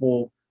when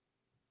people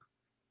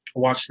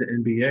watch the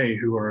NBA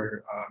who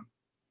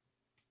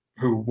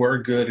were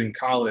good in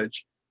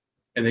college,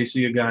 and they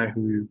see a guy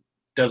who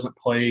doesn't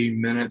play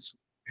minutes,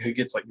 who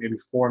gets like maybe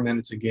 4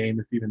 minutes a game,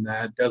 if even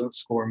that, doesn't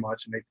score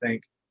much, and they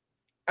think,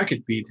 I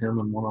could beat him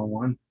in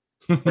one-on-one.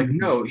 Like,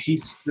 no,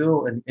 he's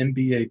still an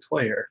NBA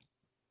player.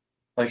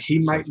 Like, he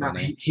might not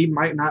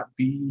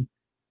be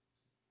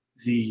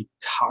the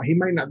top, he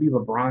might not be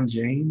LeBron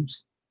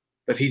James,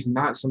 but he's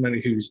not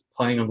somebody who's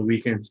playing on the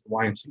weekends at the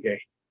YMCA.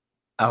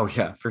 Oh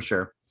yeah, for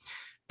sure.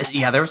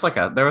 Yeah, there was like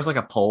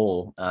a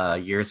poll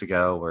years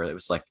ago where it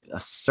was like a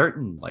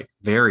certain like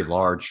very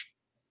large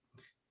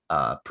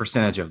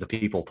percentage of the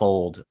people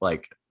polled,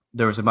 like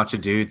there was a bunch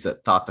of dudes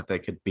that thought that they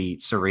could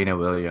beat Serena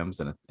Williams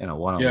in a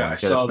one-on-one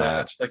tennis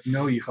match. It's like,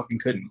 no, you fucking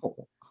couldn't.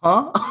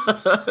 Huh?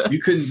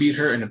 You couldn't beat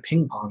her in a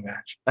ping pong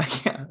match.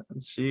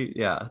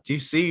 Yeah. Do you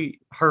see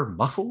her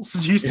muscles?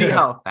 Do you see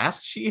how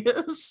fast she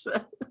is?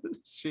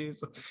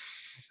 She's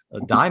a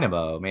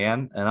dynamo,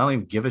 man. And I don't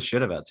even give a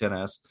shit about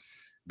tennis.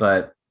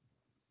 But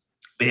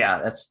yeah,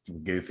 that's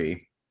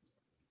goofy.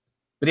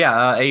 But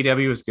yeah,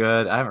 AEW was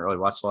good. I haven't really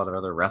watched a lot of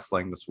other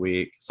wrestling this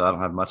week, so I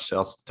don't have much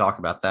else to talk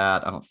about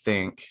that, I don't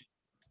think.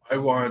 I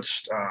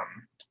watched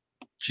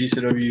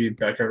GCW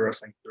Backyard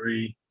Wrestling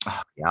 3.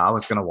 Yeah, I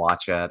was going to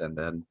watch it, and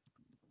then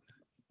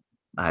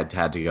I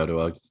had to go to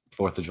a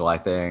 4th of July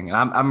thing.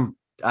 And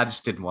I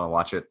just didn't want to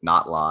watch it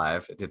not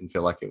live. It didn't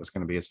feel like it was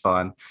going to be as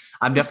fun.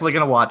 I'm definitely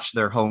going to watch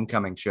their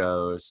homecoming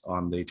shows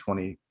on the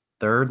 23rd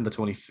and the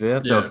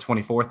 25th. Yeah. No, the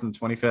 24th and the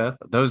 25th.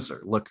 Those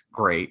look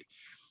great.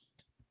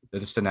 They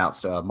just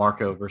announced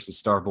Marco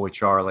versus Starboy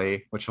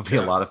Charlie, which will be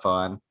a lot of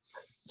fun.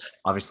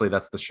 Obviously,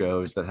 that's the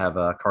shows that have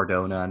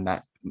Cardona and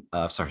Matt.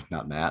 Sorry,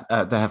 not Matt.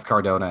 That have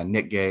Cardona and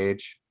Nick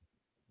Gage.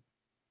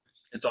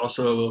 It's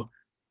also,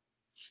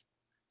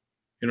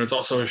 a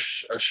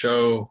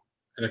show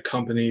and a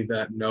company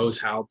that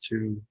knows how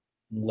to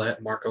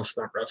let Marco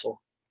Stunt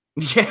wrestle.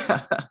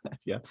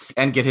 Yeah,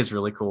 and get his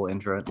really cool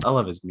entrance. I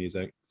love his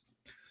music,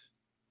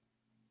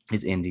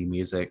 his indie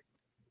music.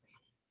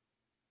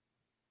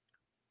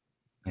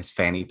 His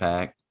fanny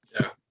pack.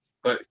 Yeah.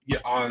 But yeah,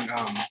 on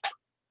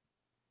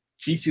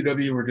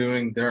GCW, we're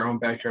doing their own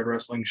backyard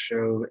wrestling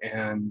show,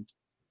 and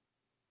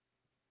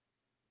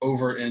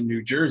over in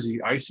New Jersey,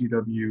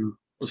 ICW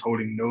was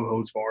holding No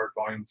Holds Barred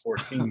Volume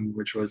 14,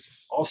 which was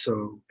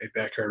also a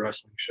backyard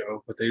wrestling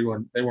show, but they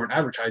weren't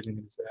advertising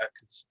it as that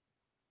because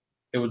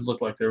it would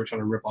look like they were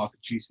trying to rip off a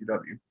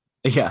GCW.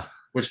 Yeah.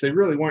 Which they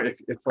really weren't.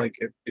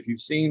 If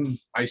you've seen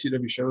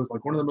ICW shows,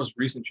 like one of the most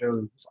recent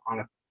shows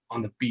was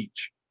on the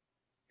beach.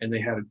 And they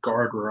had a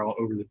guardrail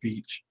over the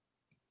beach.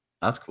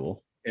 That's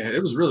cool. And it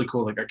was really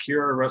cool. Like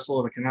Akira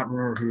wrestled. I cannot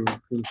remember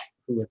who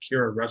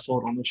Akira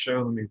wrestled on the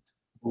show. Let me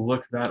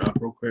look that up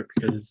real quick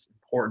because it's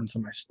important to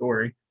my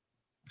story.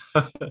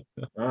 Was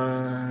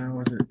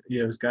it?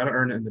 Yeah, it was Gotta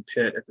Earn It in the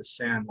Pit at the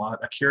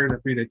Sandlot. Akira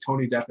defeated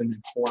Tony Deppen in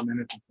 4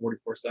 minutes and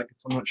 44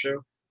 seconds on that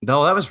show.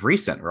 No, that was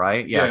recent,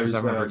 right? Yeah, because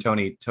I remember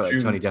Tony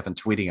Deppen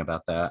tweeting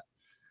about that.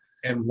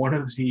 And one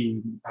of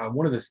the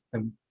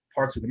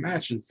parts of the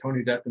match is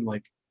Tony Deppen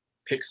like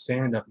picked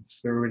sand up and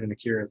threw it in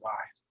Akira's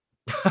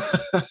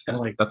eyes. And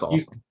like, that's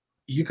awesome.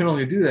 You can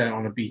only do that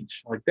on a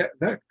beach. Like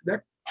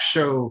that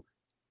show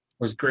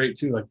was great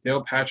too. Like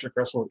Dale Patrick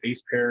wrestled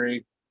Ace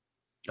Perry.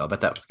 Oh, I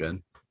bet that was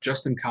good.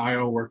 Justin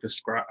Kyle worked a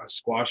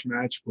squash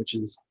match, which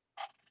is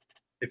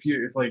if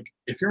you're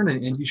in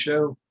an indie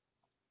show,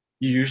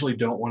 you usually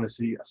don't want to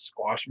see a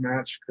squash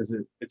match because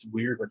it's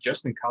weird. But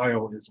Justin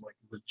Kyle is like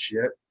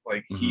legit.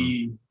 Like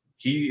he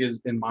is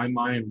in my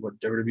mind what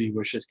WWE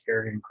wishes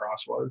Karrion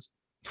Kross was.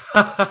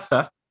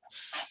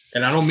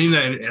 And I don't mean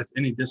that as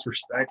any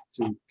disrespect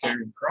to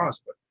Karrion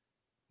Kross, but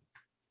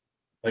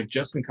like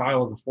Justin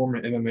Kyle is a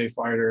former MMA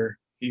fighter.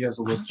 He has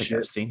a legit. I think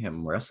I've seen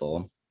him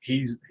wrestle.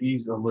 He's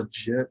a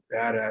legit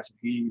badass.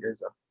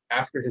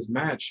 After his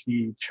match,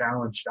 he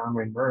challenged John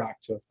Wayne Murdoch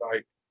to a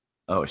fight.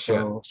 Oh shit!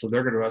 So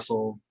they're going to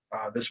wrestle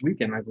this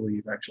weekend, I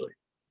believe, actually.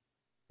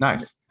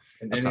 Nice.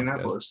 In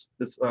Indianapolis.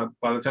 This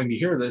by the time you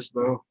hear this,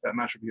 though, that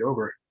match will be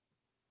over.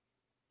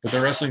 But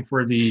they're wrestling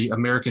for the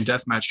American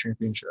Deathmatch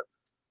Championship.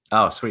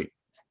 Oh, sweet.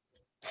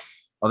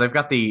 Oh, they've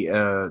got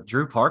the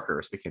Drew Parker.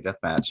 Speaking of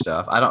deathmatch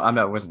stuff,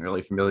 I wasn't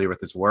really familiar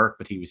with his work,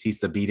 but he's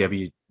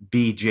the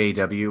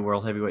BJW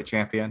World Heavyweight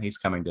Champion.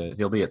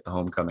 He'll be at the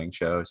homecoming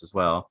shows as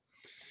well.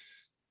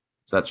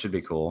 So that should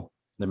be cool.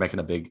 They're making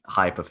a big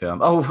hype of him.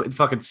 Oh,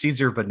 fucking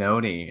Caesar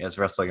Bononi is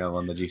wrestling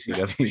on the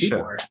GCW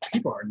show.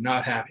 People are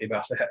not happy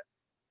about that.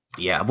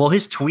 Yeah, well,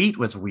 his tweet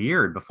was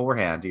weird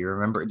beforehand. Do you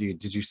remember?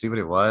 Did you see what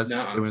it was?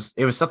 No.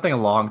 It was something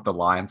along the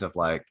lines of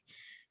like,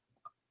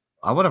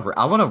 I want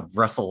to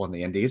wrestle in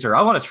the indies, or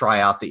I want to try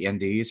out the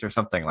indies, or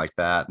something like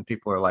that. And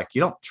people are like,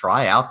 you don't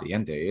try out the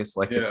indies.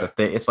 Like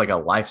it's like a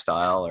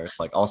lifestyle, or it's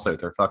like also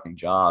their fucking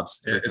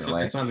jobs. Yeah,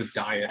 it's on the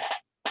diet.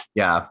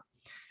 Yeah,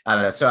 I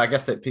don't know. So I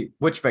guess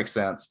which makes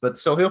sense. But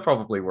so he'll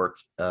probably work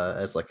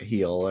as like a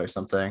heel or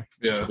something.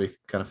 Yeah, which will be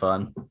kind of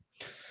fun.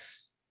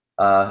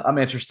 I'm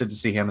interested to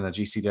see him in the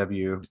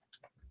GCW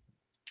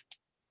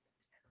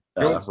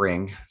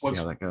ring. See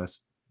how that goes.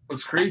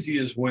 What's crazy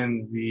is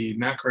when the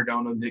Matt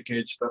Cardona, Nick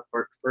Gage stuff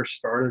first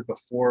started,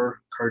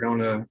 before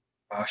Cardona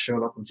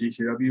showed up on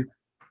GCW,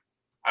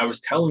 I was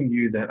telling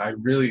you that I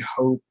really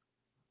hope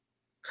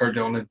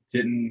Cardona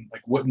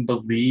wouldn't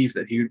believe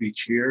that he would be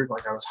cheered.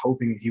 Like I was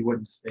hoping he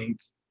wouldn't think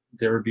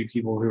there would be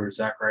people who are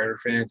Zack Ryder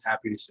fans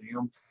happy to see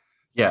him.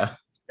 Yeah.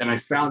 And I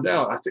found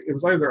out, I think it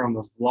was either on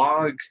the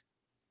vlog,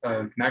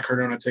 Matt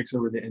Cardona Takes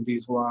Over the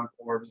Indies vlog,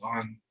 or it was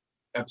on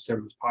episode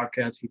of his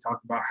podcast. He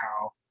talked about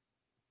how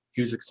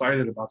he was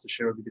excited about the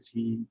show because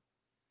he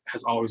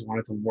has always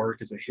wanted to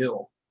work as a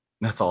heel.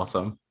 That's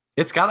awesome.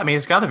 It's got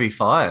to be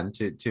fun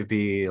to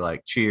be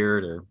like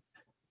cheered or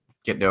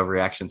get no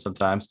reaction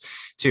sometimes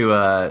to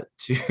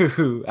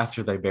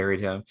after they buried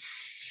him,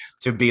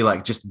 to be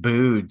like just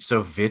booed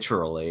so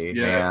vitriolly.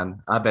 Yeah.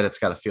 Man, I bet it's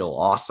got to feel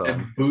awesome.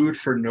 And booed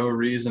for no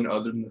reason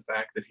other than the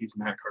fact that he's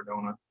Matt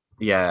Cardona.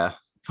 Yeah.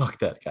 Fuck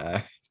that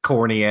guy.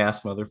 Corny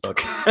ass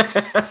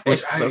motherfucker.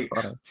 It's so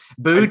funny.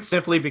 Booed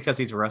simply because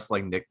he's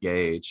wrestling Nick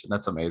Gage. And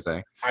that's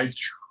amazing. I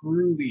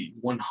truly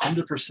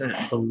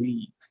 100%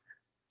 believe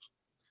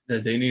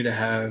that they need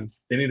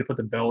to put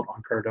the belt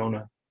on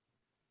Cardona.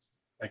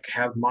 Like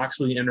have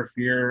Moxley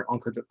interfere on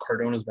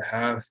Cardona's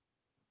behalf,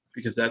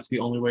 because that's the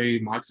only way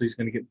Moxley's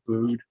going to get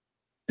booed.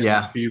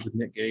 Feud with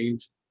Nick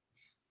Gage.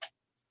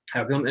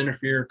 Have him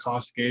interfere,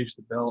 cost Gage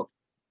the belt.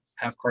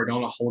 Have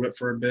Cardona hold it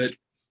for a bit.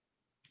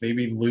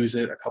 Maybe lose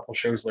it a couple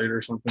shows later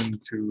or something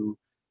to,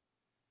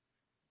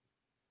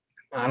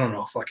 I don't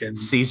know, fucking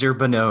Caesar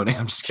Bononi.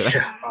 I'm just kidding.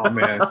 Yeah. Oh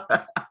man.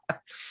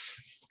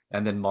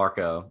 And then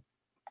Marco,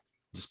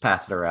 just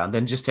pass it around.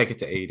 Then just take it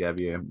to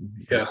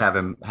AEW. Just have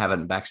him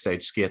having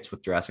backstage skits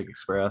with Jurassic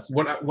Express.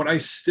 What I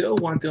still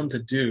want them to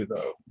do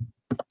though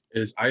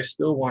is I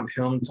still want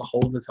him to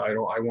hold the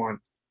title. I want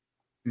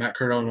Matt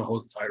Cardona to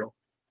hold the title,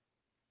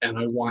 and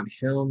I want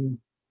him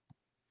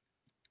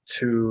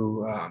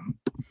to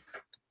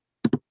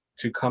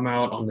come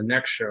out on the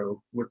next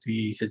show with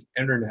his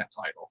internet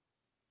title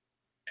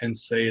and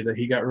say that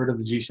he got rid of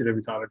the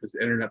GCW title because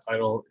the internet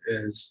title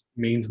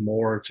means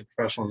more to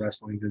professional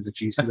wrestling than the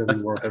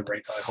GCW World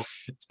Heavyweight title.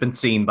 It's been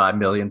seen by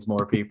millions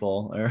more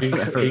people, which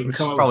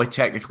is probably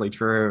technically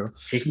true.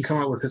 He can come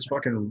out with his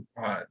fucking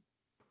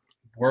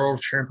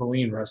World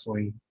Trampoline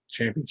Wrestling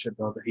Championship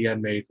belt that he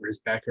had made for his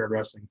backyard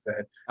wrestling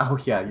fed. Oh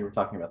yeah, you were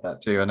talking about that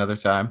too another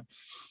time.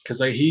 Because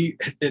like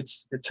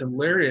it's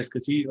hilarious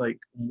because he, like,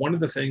 one of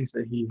the things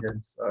that he has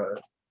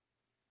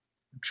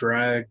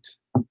dragged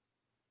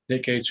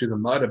Nick Gage through the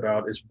mud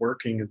about is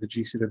working at the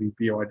GCW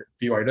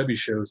BYW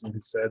shows, and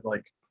he said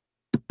like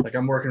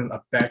I'm working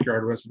a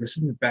backyard wrestling. This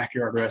isn't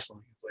backyard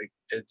wrestling.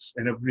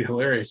 And it would be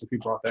hilarious if he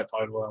brought that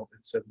title out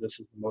and said this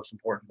is the most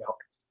important belt.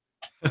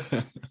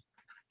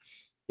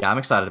 Yeah, I'm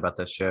excited about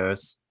those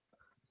shows.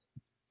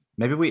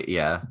 Maybe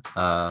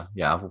I'll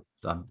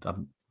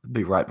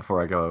be right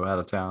before I go out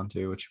of town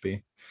too, which would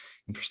be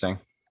interesting.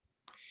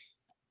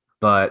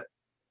 But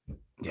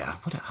yeah,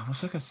 I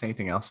was not gonna say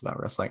anything else about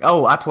wrestling.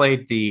 Oh, I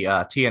played the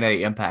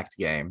TNA Impact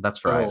game.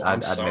 That's right. I'd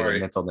made a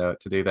mental note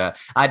to do that.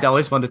 I'd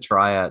always wanted to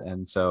try it,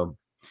 and so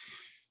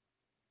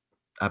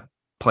I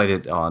played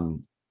it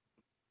on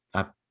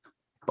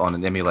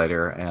an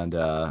emulator, and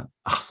I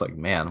was like,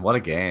 man, what a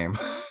game!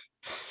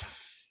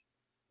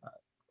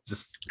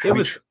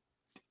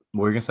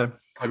 What were you gonna say?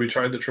 Have you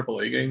tried the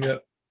AAA game yet?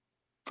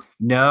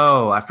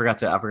 No, I forgot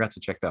to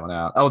check that one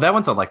out. Oh, that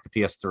one's on like the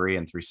PS3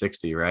 and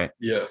 360, right?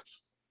 Yeah.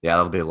 Yeah,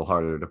 that'll be a little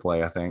harder to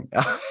play, I think.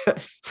 I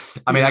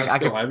Do mean, you I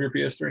still could, have your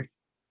PS3?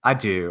 I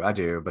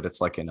do, but it's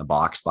like in a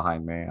box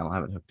behind me. I don't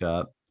have it hooked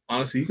up.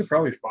 Honestly, you could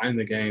probably find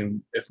the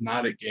game, if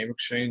not at Game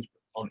Exchange,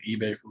 on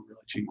eBay for really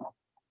cheap.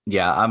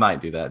 Yeah, I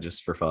might do that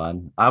just for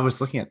fun. I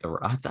was looking at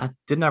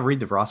didn't I read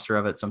the roster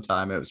of it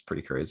sometime? It was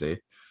pretty crazy.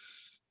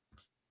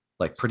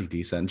 Like pretty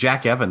decent.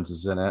 Jack Evans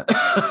is in it.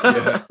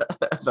 Yeah.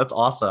 That's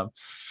awesome.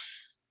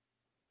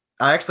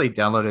 I actually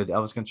downloaded, I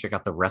was going to check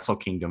out the Wrestle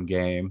Kingdom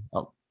game.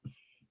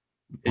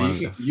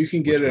 You can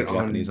which get were it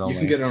Japanese on you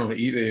can only. get it on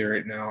eBay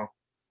right now,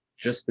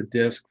 just the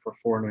disc for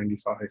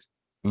 $4.95,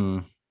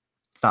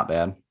 It's not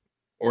bad.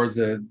 or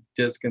the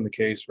disc in the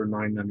case for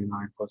 $9.99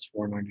 plus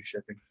 $4.90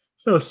 shipping.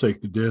 I'll just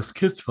take the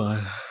disc. It's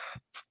fine.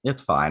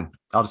 It's fine.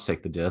 I'll just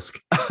take the disc.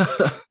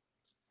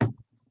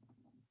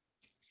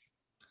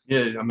 Yeah,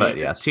 I mean, But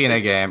yeah,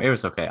 TNA game, it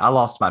was okay. I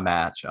lost my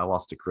match. I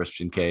lost to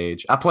Christian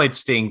Cage. I played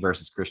Sting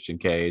versus Christian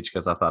Cage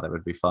because I thought it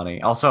would be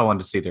funny. Also, I wanted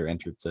to see their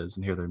entrances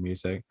and hear their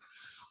music.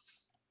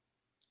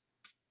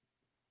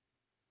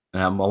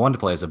 I wanted to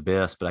play as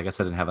Abyss, but I guess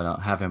I didn't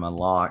have him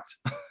unlocked.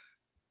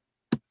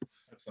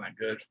 That's not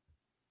good.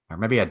 Or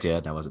maybe I did.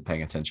 And I wasn't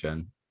paying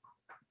attention.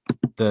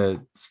 I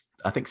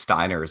think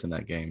Steiner is in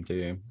that game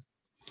too.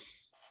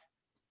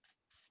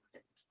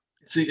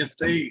 See, if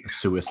they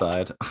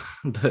Suicide,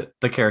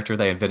 the character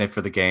they invented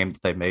for the game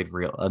that they made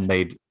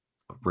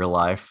real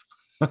life.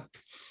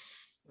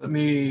 let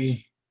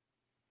me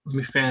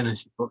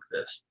fantasy book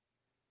this.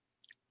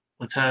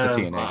 Let's The have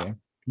TNA game.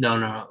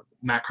 no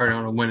Matt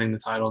Cardona winning the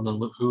title, and then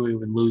who he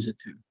would lose it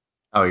to?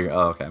 Oh,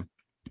 okay.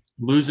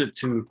 Lose it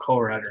to Cole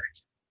Radrick.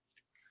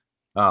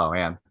 Oh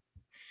man.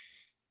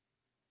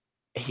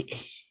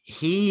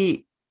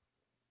 He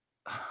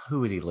who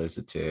would he lose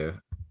it to?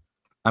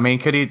 I mean,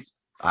 could he?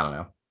 I don't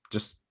know.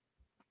 Just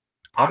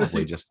probably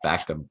Honestly, just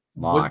back to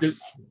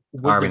Mox.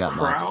 would I mean, the not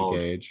Mox, to crowd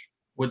Cage.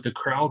 would the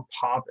crowd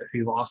pop if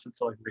he lost it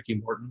to like Ricky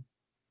Morton?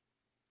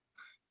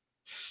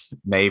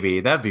 Maybe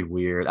that'd be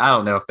weird. I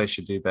don't know if they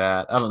should do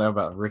that. I don't know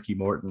about Ricky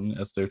Morton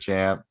as their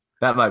champ.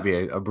 That might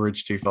be a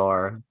bridge too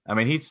far. I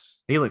mean,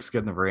 he looks good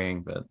in the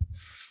ring, but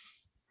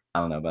I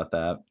don't know about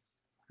that.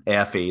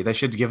 Effie, they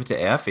should give it to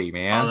Effie,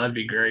 man. Oh, that'd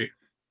be great.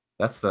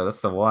 That's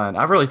the one.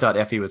 I really thought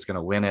Effie was going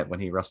to win it when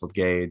he wrestled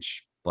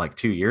Gage like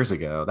 2 years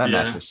ago. That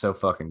match was so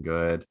fucking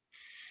good.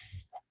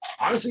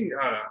 Honestly,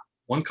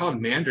 one called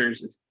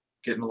Manders is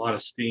getting a lot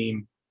of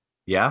steam.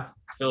 Yeah,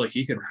 I feel like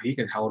he can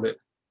hold it.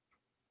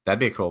 that'd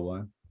be a cool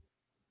one.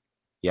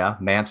 Yeah,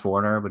 Mance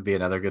Warner would be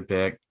another good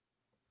pick.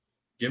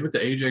 Give it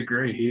to AJ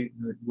Gray. He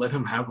let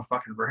him have a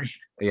fucking reign.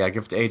 Yeah,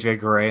 give it to AJ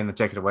Gray and then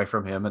take it away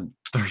from him, and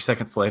 3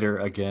 seconds later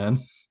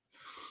again.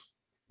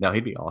 No,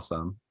 he'd be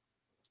awesome.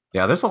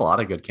 Yeah, there's a lot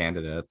of good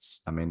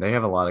candidates. I mean, they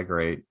have a lot of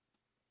great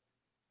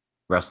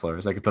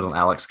wrestlers. They could put on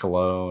Alex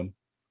Colon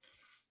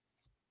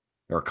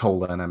or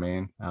Colon. I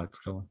mean, Alex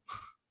Colon.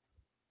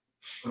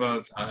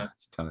 About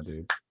It's a ton of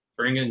dudes.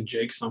 bring in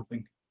Jake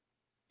something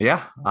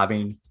Yeah, I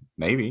mean,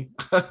 maybe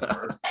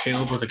or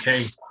Caleb with a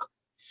K.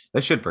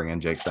 they should bring in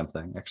Jake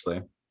something.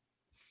 Actually,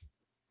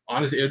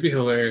 Honestly, it'd be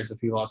hilarious if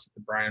he lost it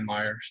to Brian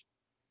Myers.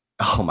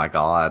 oh my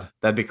god,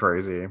 that'd be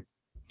crazy.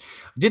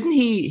 Didn't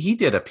he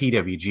did a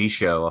PWG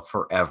show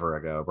forever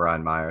ago?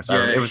 Brian Myers.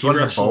 Yeah, It was he one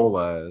of the wrestled-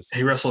 bolas.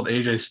 He wrestled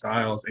AJ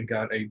Styles and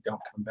got a don't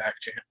come back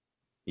chant.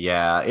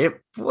 Yeah, it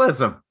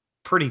was a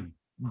pretty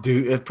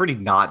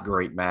not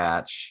great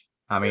match.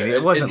 I mean, Yeah,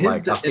 it wasn't and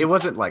like it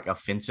wasn't like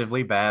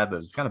offensively bad, but it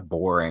was kind of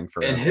boring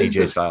for an his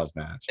AJ Styles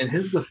match. In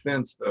his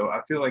defense, though,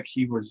 I feel like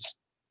he was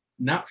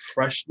not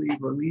freshly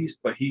released,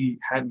 but he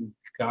hadn't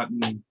gotten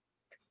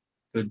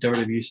the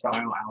WWE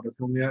style out of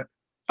him yet.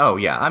 Oh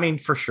yeah, I mean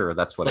for sure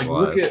that's what Like it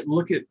was.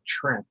 look at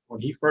Trent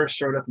when he first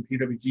showed up in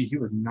PWG. He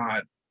was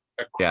not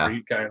a Yeah.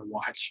 great guy to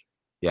watch.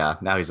 Yeah,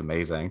 now he's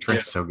amazing.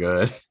 Trent's so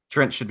good.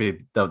 Trent should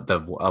be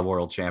the a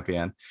world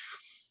champion.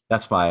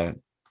 That's my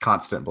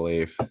constant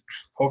belief.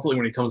 Hopefully,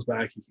 when he comes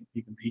back,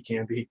 he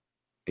can be.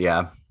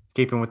 Yeah,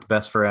 keep him with the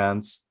best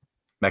friends.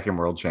 Make him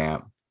world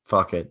champ.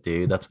 Fuck it,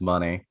 dude. That's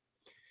money.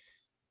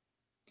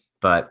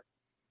 But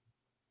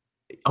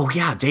oh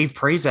yeah, Dave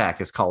Prazak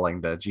is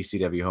calling the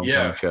GCW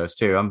homecoming shows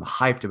too. I'm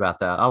hyped about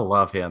that. I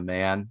love him,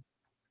 man.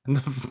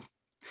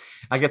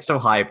 I get so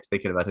hyped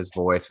thinking about his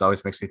voice. It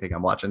always makes me think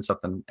I'm watching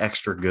something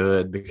extra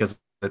good because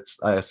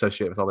I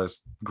associate with all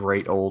those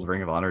great old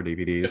Ring of Honor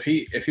DVDs.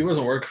 If he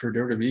wasn't working for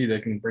WWE, they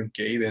can bring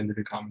Gabe in to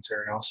do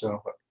commentary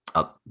also.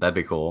 Oh, that'd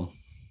be cool.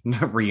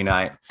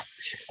 Reunite.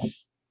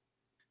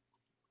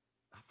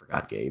 I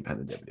forgot Gabe had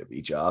a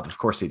WWE job. Of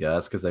course he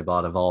does because they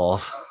bought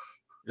Evolve.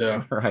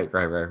 Yeah.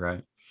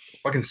 Right.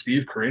 Fucking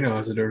Steve Carino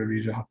has a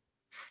WWE job.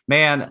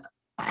 Man,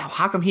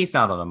 how come he's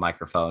not on a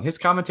microphone? His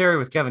commentary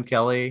with Kevin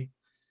Kelly.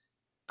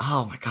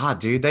 Oh my god,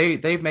 dude.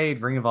 They've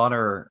made Ring of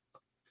Honor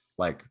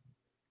like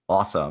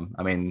awesome.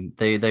 I mean,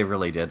 they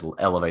really did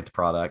elevate the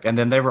product. And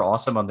then they were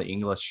awesome on the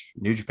English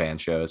New Japan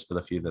shows for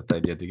the few that they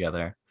did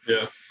together.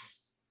 Yeah.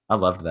 I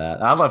loved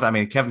that. I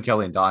mean, Kevin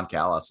Kelly and Don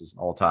Callis is an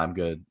all-time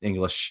good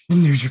English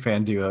New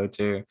Japan duo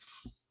too.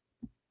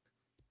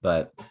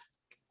 But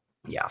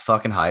yeah,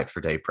 fucking hype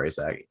for Dave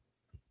Prazak.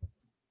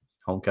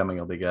 Homecoming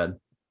will be good.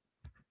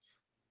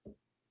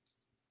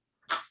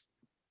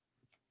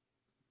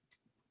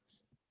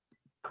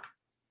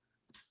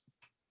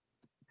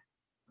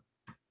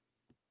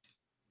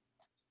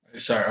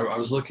 Sorry, I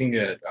was looking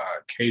at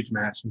Cage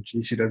Match on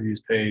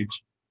GCW's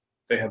page.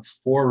 They have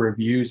 4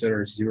 reviews that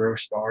are 0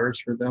 stars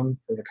for them,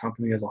 for the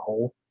company as a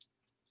whole.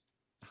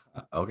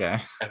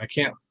 Okay. And I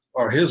can't,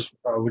 or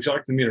would you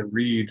like me to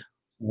read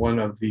one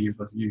of the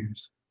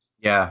reviews?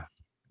 Yeah.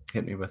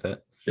 Hit me with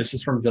it. This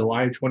is from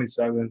July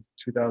 27th,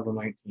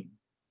 2019.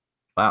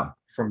 Wow.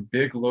 From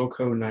Big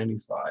Loco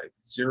 95,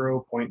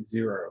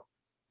 0.0.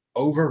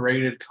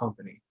 Overrated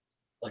company.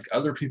 Like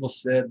other people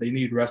said, they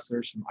need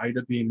wrestlers from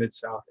IWA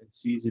Mid-South and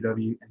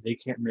CZW, and they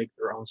can't make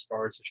their own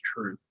stars as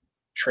true.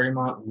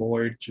 Tremont,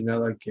 Lloyd,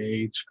 Janela,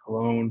 Gage,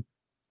 Cologne,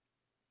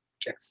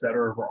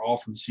 etc. were all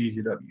from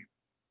CZW.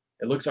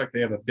 It looks like they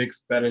have a big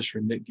fetish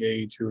for Nick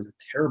Gage, who is a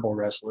terrible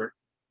wrestler.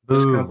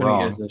 This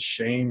company is a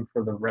shame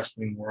for the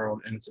wrestling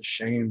world, and it's a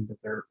shame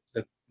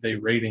that their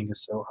rating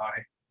is so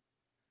high.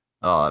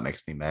 Oh, that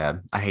makes me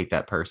mad. I hate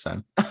that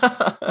person.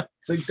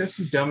 It's like, that's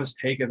the dumbest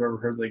take I've ever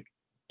heard. Like,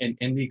 an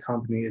indie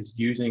company is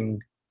using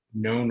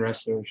known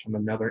wrestlers from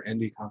another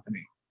indie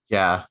company.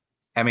 Yeah.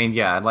 I mean,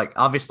 yeah, like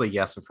obviously,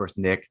 yes, of course,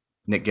 Nick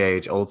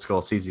Gage, old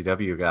school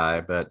CZW guy,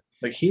 but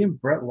like he and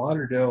Brett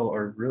Lauderdale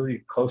are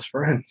really close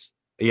friends.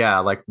 Yeah,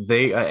 like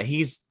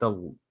he's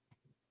the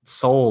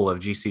soul of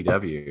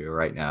GCW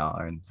right now,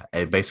 and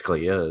it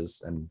basically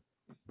is and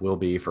will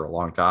be for a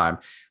long time.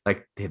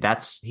 Like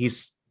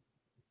he's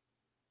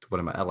what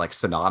am I like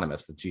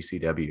synonymous with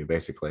GCW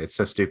basically. It's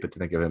so stupid to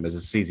think of him as a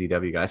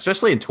CZW guy,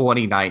 especially in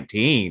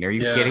 2019. Are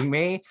you kidding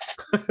me?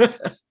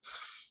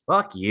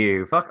 Fuck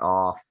you. Fuck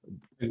off.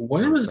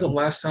 When was the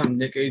last time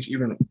Nick Gage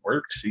even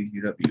worked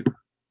CZW?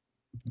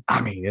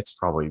 I mean, it's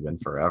probably been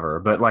forever,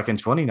 but like in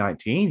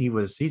 2019, he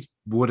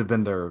would have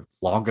been their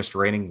longest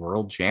reigning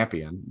world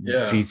champion.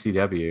 Yeah.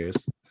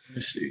 GCWs. Let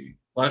me see.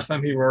 Last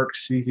time he worked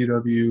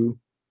CZW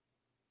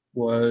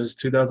was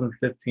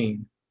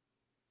 2015.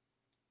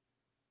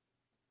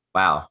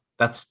 Wow,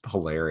 that's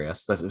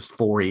hilarious. That was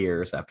 4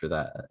 years after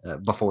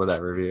that, before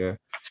that review.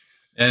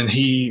 And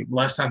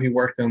last time he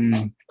worked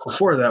them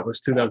before that was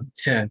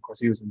 2010. Of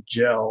course, he was in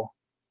jail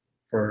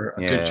for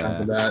a good chunk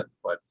of that,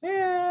 but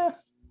yeah,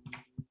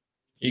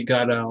 he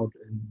got out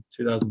in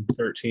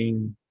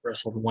 2013,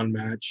 wrestled one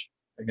match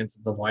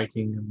against the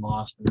Viking and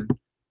lost, and then,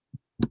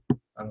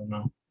 I don't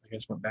know, I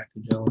guess went back to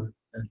jail.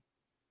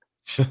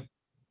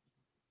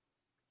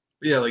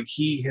 Yeah, like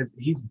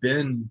he's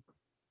been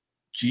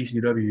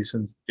GCW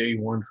since day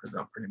one for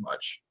them, pretty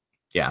much.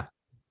 Yeah.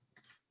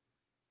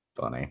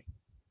 Funny.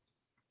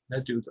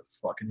 That dude's a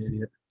fucking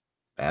idiot.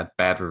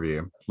 Bad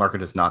review.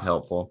 Market is not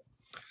helpful.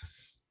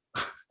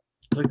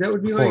 Like that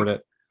would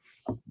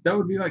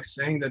be like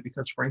saying that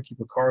because Frankie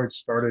Pickard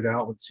started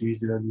out with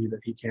CZW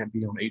that he can't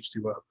be on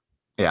H2O.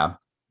 Yeah,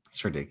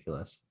 it's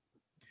ridiculous.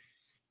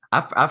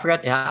 I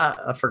forgot. Yeah,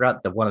 I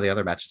forgot that one of the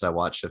other matches I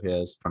watched of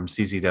his from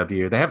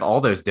CZW. They have all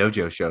those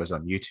dojo shows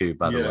on YouTube,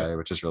 by the way,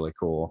 which is really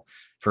cool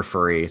for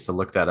free. So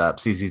look that up.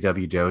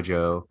 CZW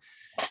Dojo.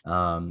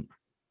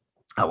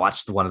 I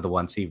watched one of the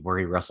ones where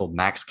he wrestled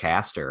Max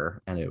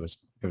Caster, and it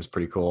was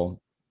pretty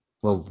cool.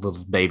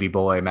 Little baby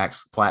boy,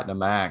 Platinum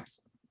Max.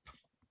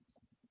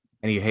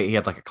 And he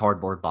had like a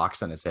cardboard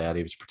box on his head.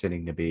 He was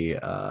pretending to be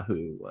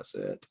who was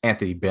it?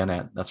 Anthony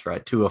Bennett. That's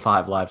right.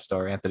 205 Live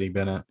star Anthony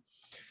Bennett.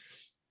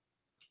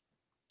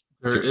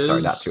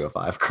 Sorry, not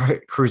 205.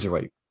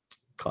 Cruiserweight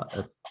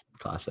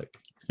classic.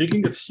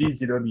 Speaking of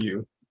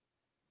CZW,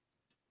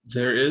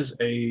 there is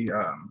a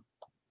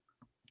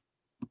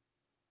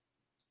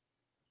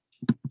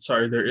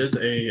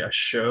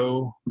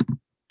show,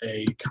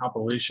 a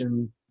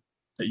compilation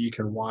that you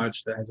can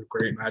watch that has a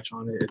great match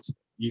on it.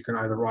 You can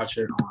either watch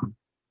it on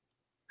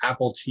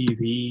Apple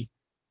TV,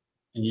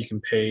 and you can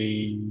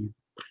pay,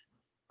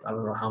 I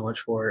don't know how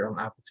much for it on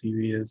Apple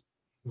TV is.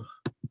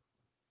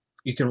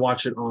 You can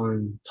watch it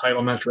on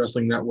Title Match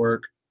Wrestling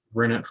Network,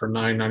 rent it for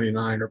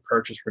 $9.99 or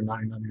purchase for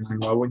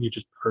 $9.99. Why wouldn't you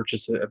just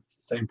purchase it at the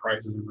same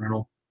price as a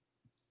rental?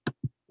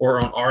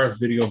 Or on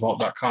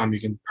rfvideovault.com, you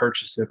can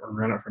purchase it or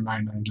rent it for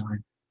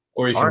 $9.99.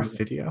 Or you can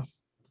Video.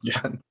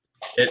 Yeah.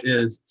 It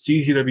is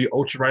CZW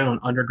Ultra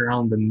Violent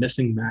Underground, The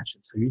Missing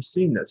Matches. Have you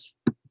seen this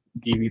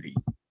DVD?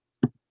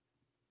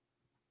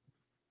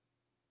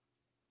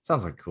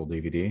 Sounds like a cool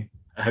DVD.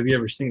 Have you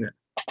ever seen it?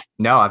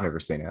 No, I've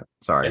never seen it.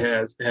 Sorry.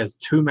 It has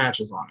 2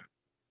 matches on it.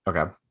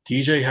 Okay.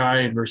 DJ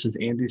Hyde versus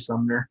Andy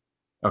Sumner.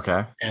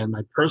 Okay. And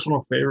my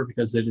personal favorite,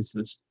 because it is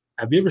this.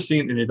 Have you ever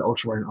seen any of the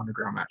Ultra Violent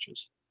Underground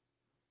matches?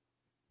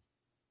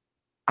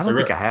 I don't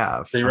think I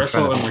have. They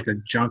wrestle in like a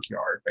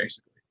junkyard,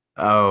 basically.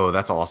 Oh,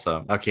 that's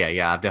awesome. Okay,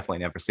 yeah, I've definitely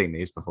never seen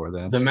these before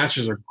then. The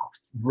matches are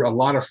a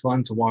lot of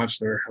fun to watch.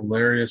 They're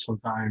hilarious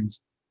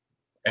sometimes.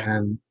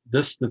 And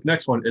this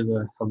next one is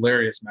a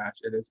hilarious match.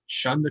 It is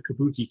Shun the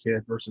Kabuki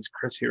Kid versus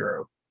Chris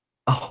Hero.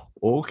 Oh,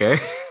 okay.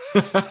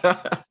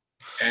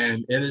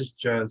 And it is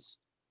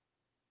just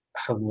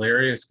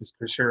hilarious because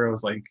Chris Hero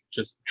is like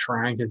just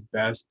trying his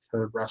best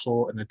to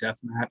wrestle in a death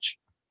match.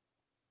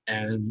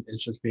 and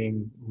it's just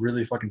being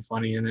really fucking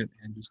funny in it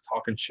and just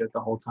talking shit the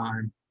whole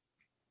time.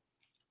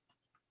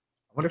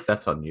 I wonder if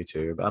that's on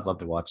YouTube. I'd love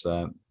to watch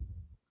that.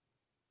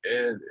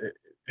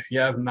 If you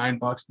have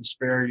 $9 to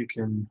spare, you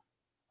can,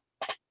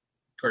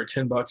 or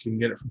 $10, you can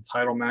get it from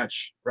Title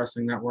Match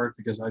Wrestling Network,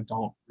 because I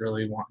don't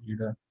really want you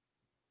to,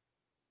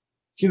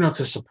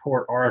 to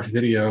support RF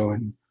Video.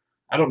 And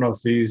I don't know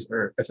if these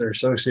are, if they're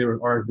associated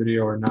with RF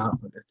Video or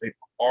not, but if they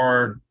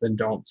are, then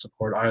don't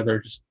support either.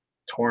 Just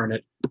torrent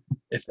it.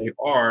 If they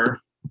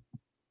are,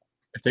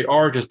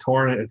 just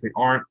torrent it. If they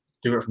aren't,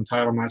 do it from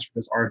Title Match,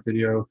 because RF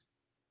Video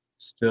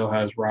still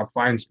has Rob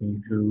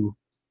Feinstein, who,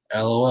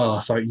 LOL,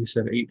 I thought you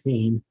said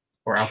 18,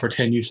 or I'll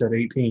pretend you said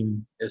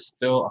 18, is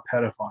still a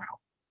pedophile.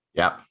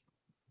 Yeah.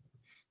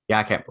 Yeah,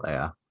 I can't play.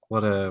 Yeah.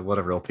 What a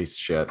real piece of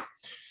shit.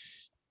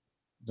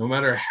 No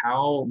matter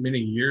how many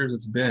years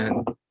it's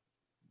been,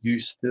 you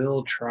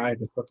still try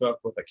to hook up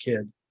with a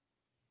kid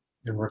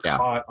and were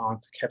caught on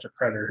To Catch a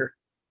Predator.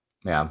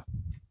 Yeah.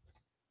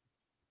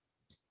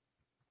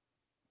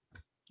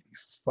 You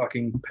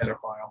fucking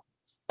pedophile.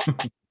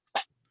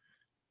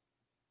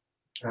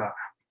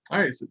 All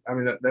right, so, I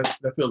mean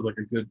that feels like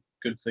a good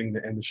thing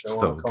to end the show.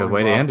 Still a good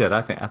way to end it.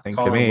 I think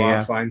to me,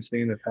 Rob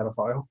Feinstein a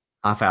pedophile.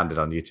 I found it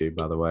on YouTube,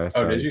 by the way.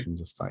 So did you? You can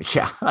just I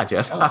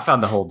did. I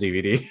found the whole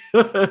DVD.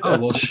 Oh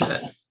well,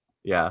 shit.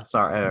 Yeah,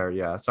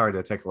 sorry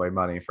to take away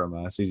money from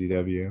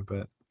CZW,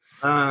 but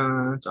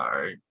it's all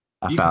right.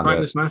 I you found can find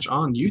it. this match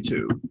on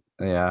YouTube.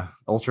 Yeah,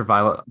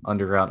 Ultraviolet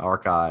Underground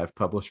Archive,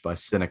 published by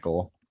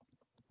Cynical.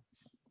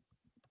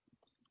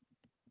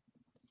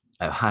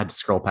 I had to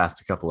scroll past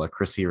a couple of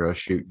Chris Hero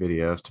shoot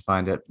videos to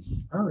find it.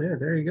 Oh yeah,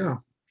 there you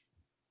go.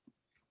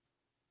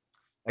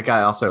 That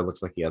guy also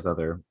looks like he has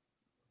other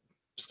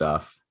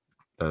stuff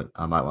that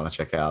I might want to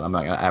check out. I'm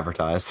not going to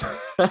advertise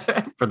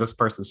for this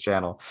person's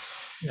channel.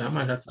 Yeah, I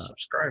might have to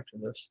subscribe to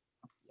this.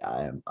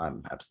 Yeah,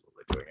 I'm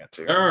absolutely doing it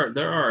too.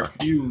 There are a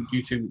few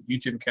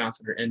YouTube accounts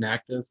that are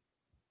inactive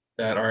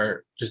that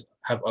are just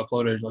have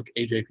uploaded like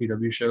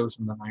AJPW shows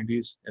from the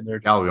 90s, and they're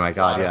just oh my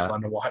god, yeah,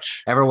 fun to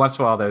watch. Every once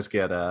in a while, those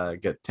get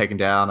taken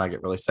down. I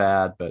get really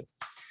sad, but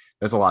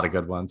there's a lot of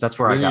good ones. That's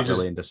where I got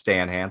really into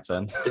Stan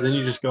Hansen. And then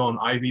you just go on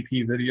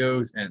IVP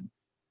videos and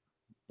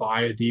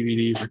buy a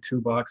DVD for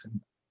 $2 and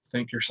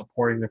think you're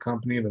supporting the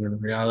company, but in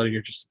reality,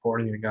 you're just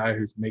supporting a guy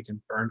who's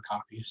making burned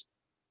copies.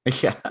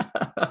 Yeah.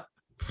 I'd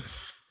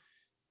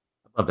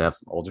love to have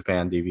some Old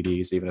Japan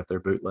DVDs, even if they're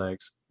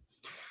bootlegs.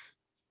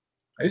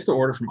 I used to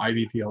order from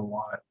IVP a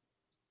lot.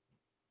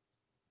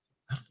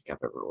 I don't think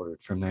I've ever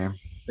ordered from there.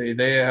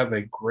 They have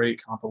a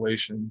great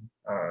compilation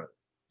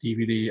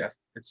DVD.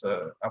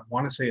 I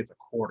want to say it's a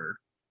quarter,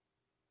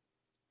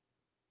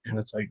 and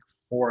it's like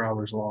 4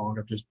 hours long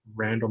of just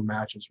random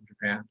matches from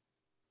Japan.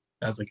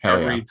 That's like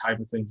every type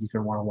of thing you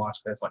can want to watch.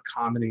 There's like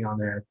comedy on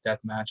there, death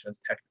match, has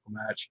technical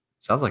match.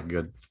 Sounds like a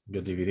good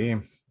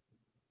DVD.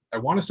 I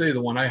want to say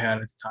the one I had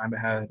at the time, it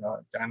had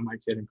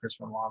Dynamite Kid and Chris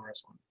Benoit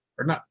wrestling,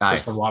 or not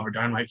nice. Chris Benoit, but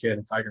Dynamite Kid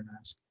and Tiger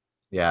Mask.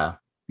 Yeah.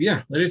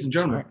 Yeah, ladies and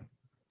gentlemen,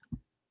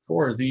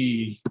 for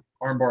the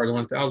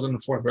Armbar, the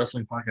 1004th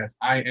Wrestling Podcast,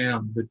 I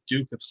am the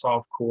Duke of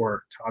Softcore,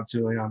 Todd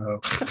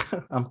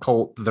Zuliano. I'm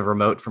Colt, the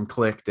remote from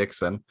Click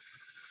Dixon.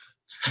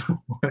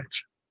 What?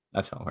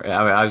 That's all right.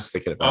 I mean, I was just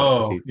thinking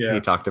about it. He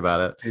talked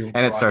about it.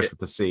 And it starts with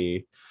the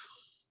C.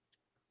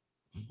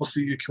 We'll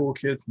see you cool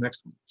kids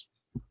next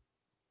week.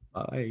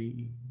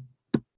 Bye.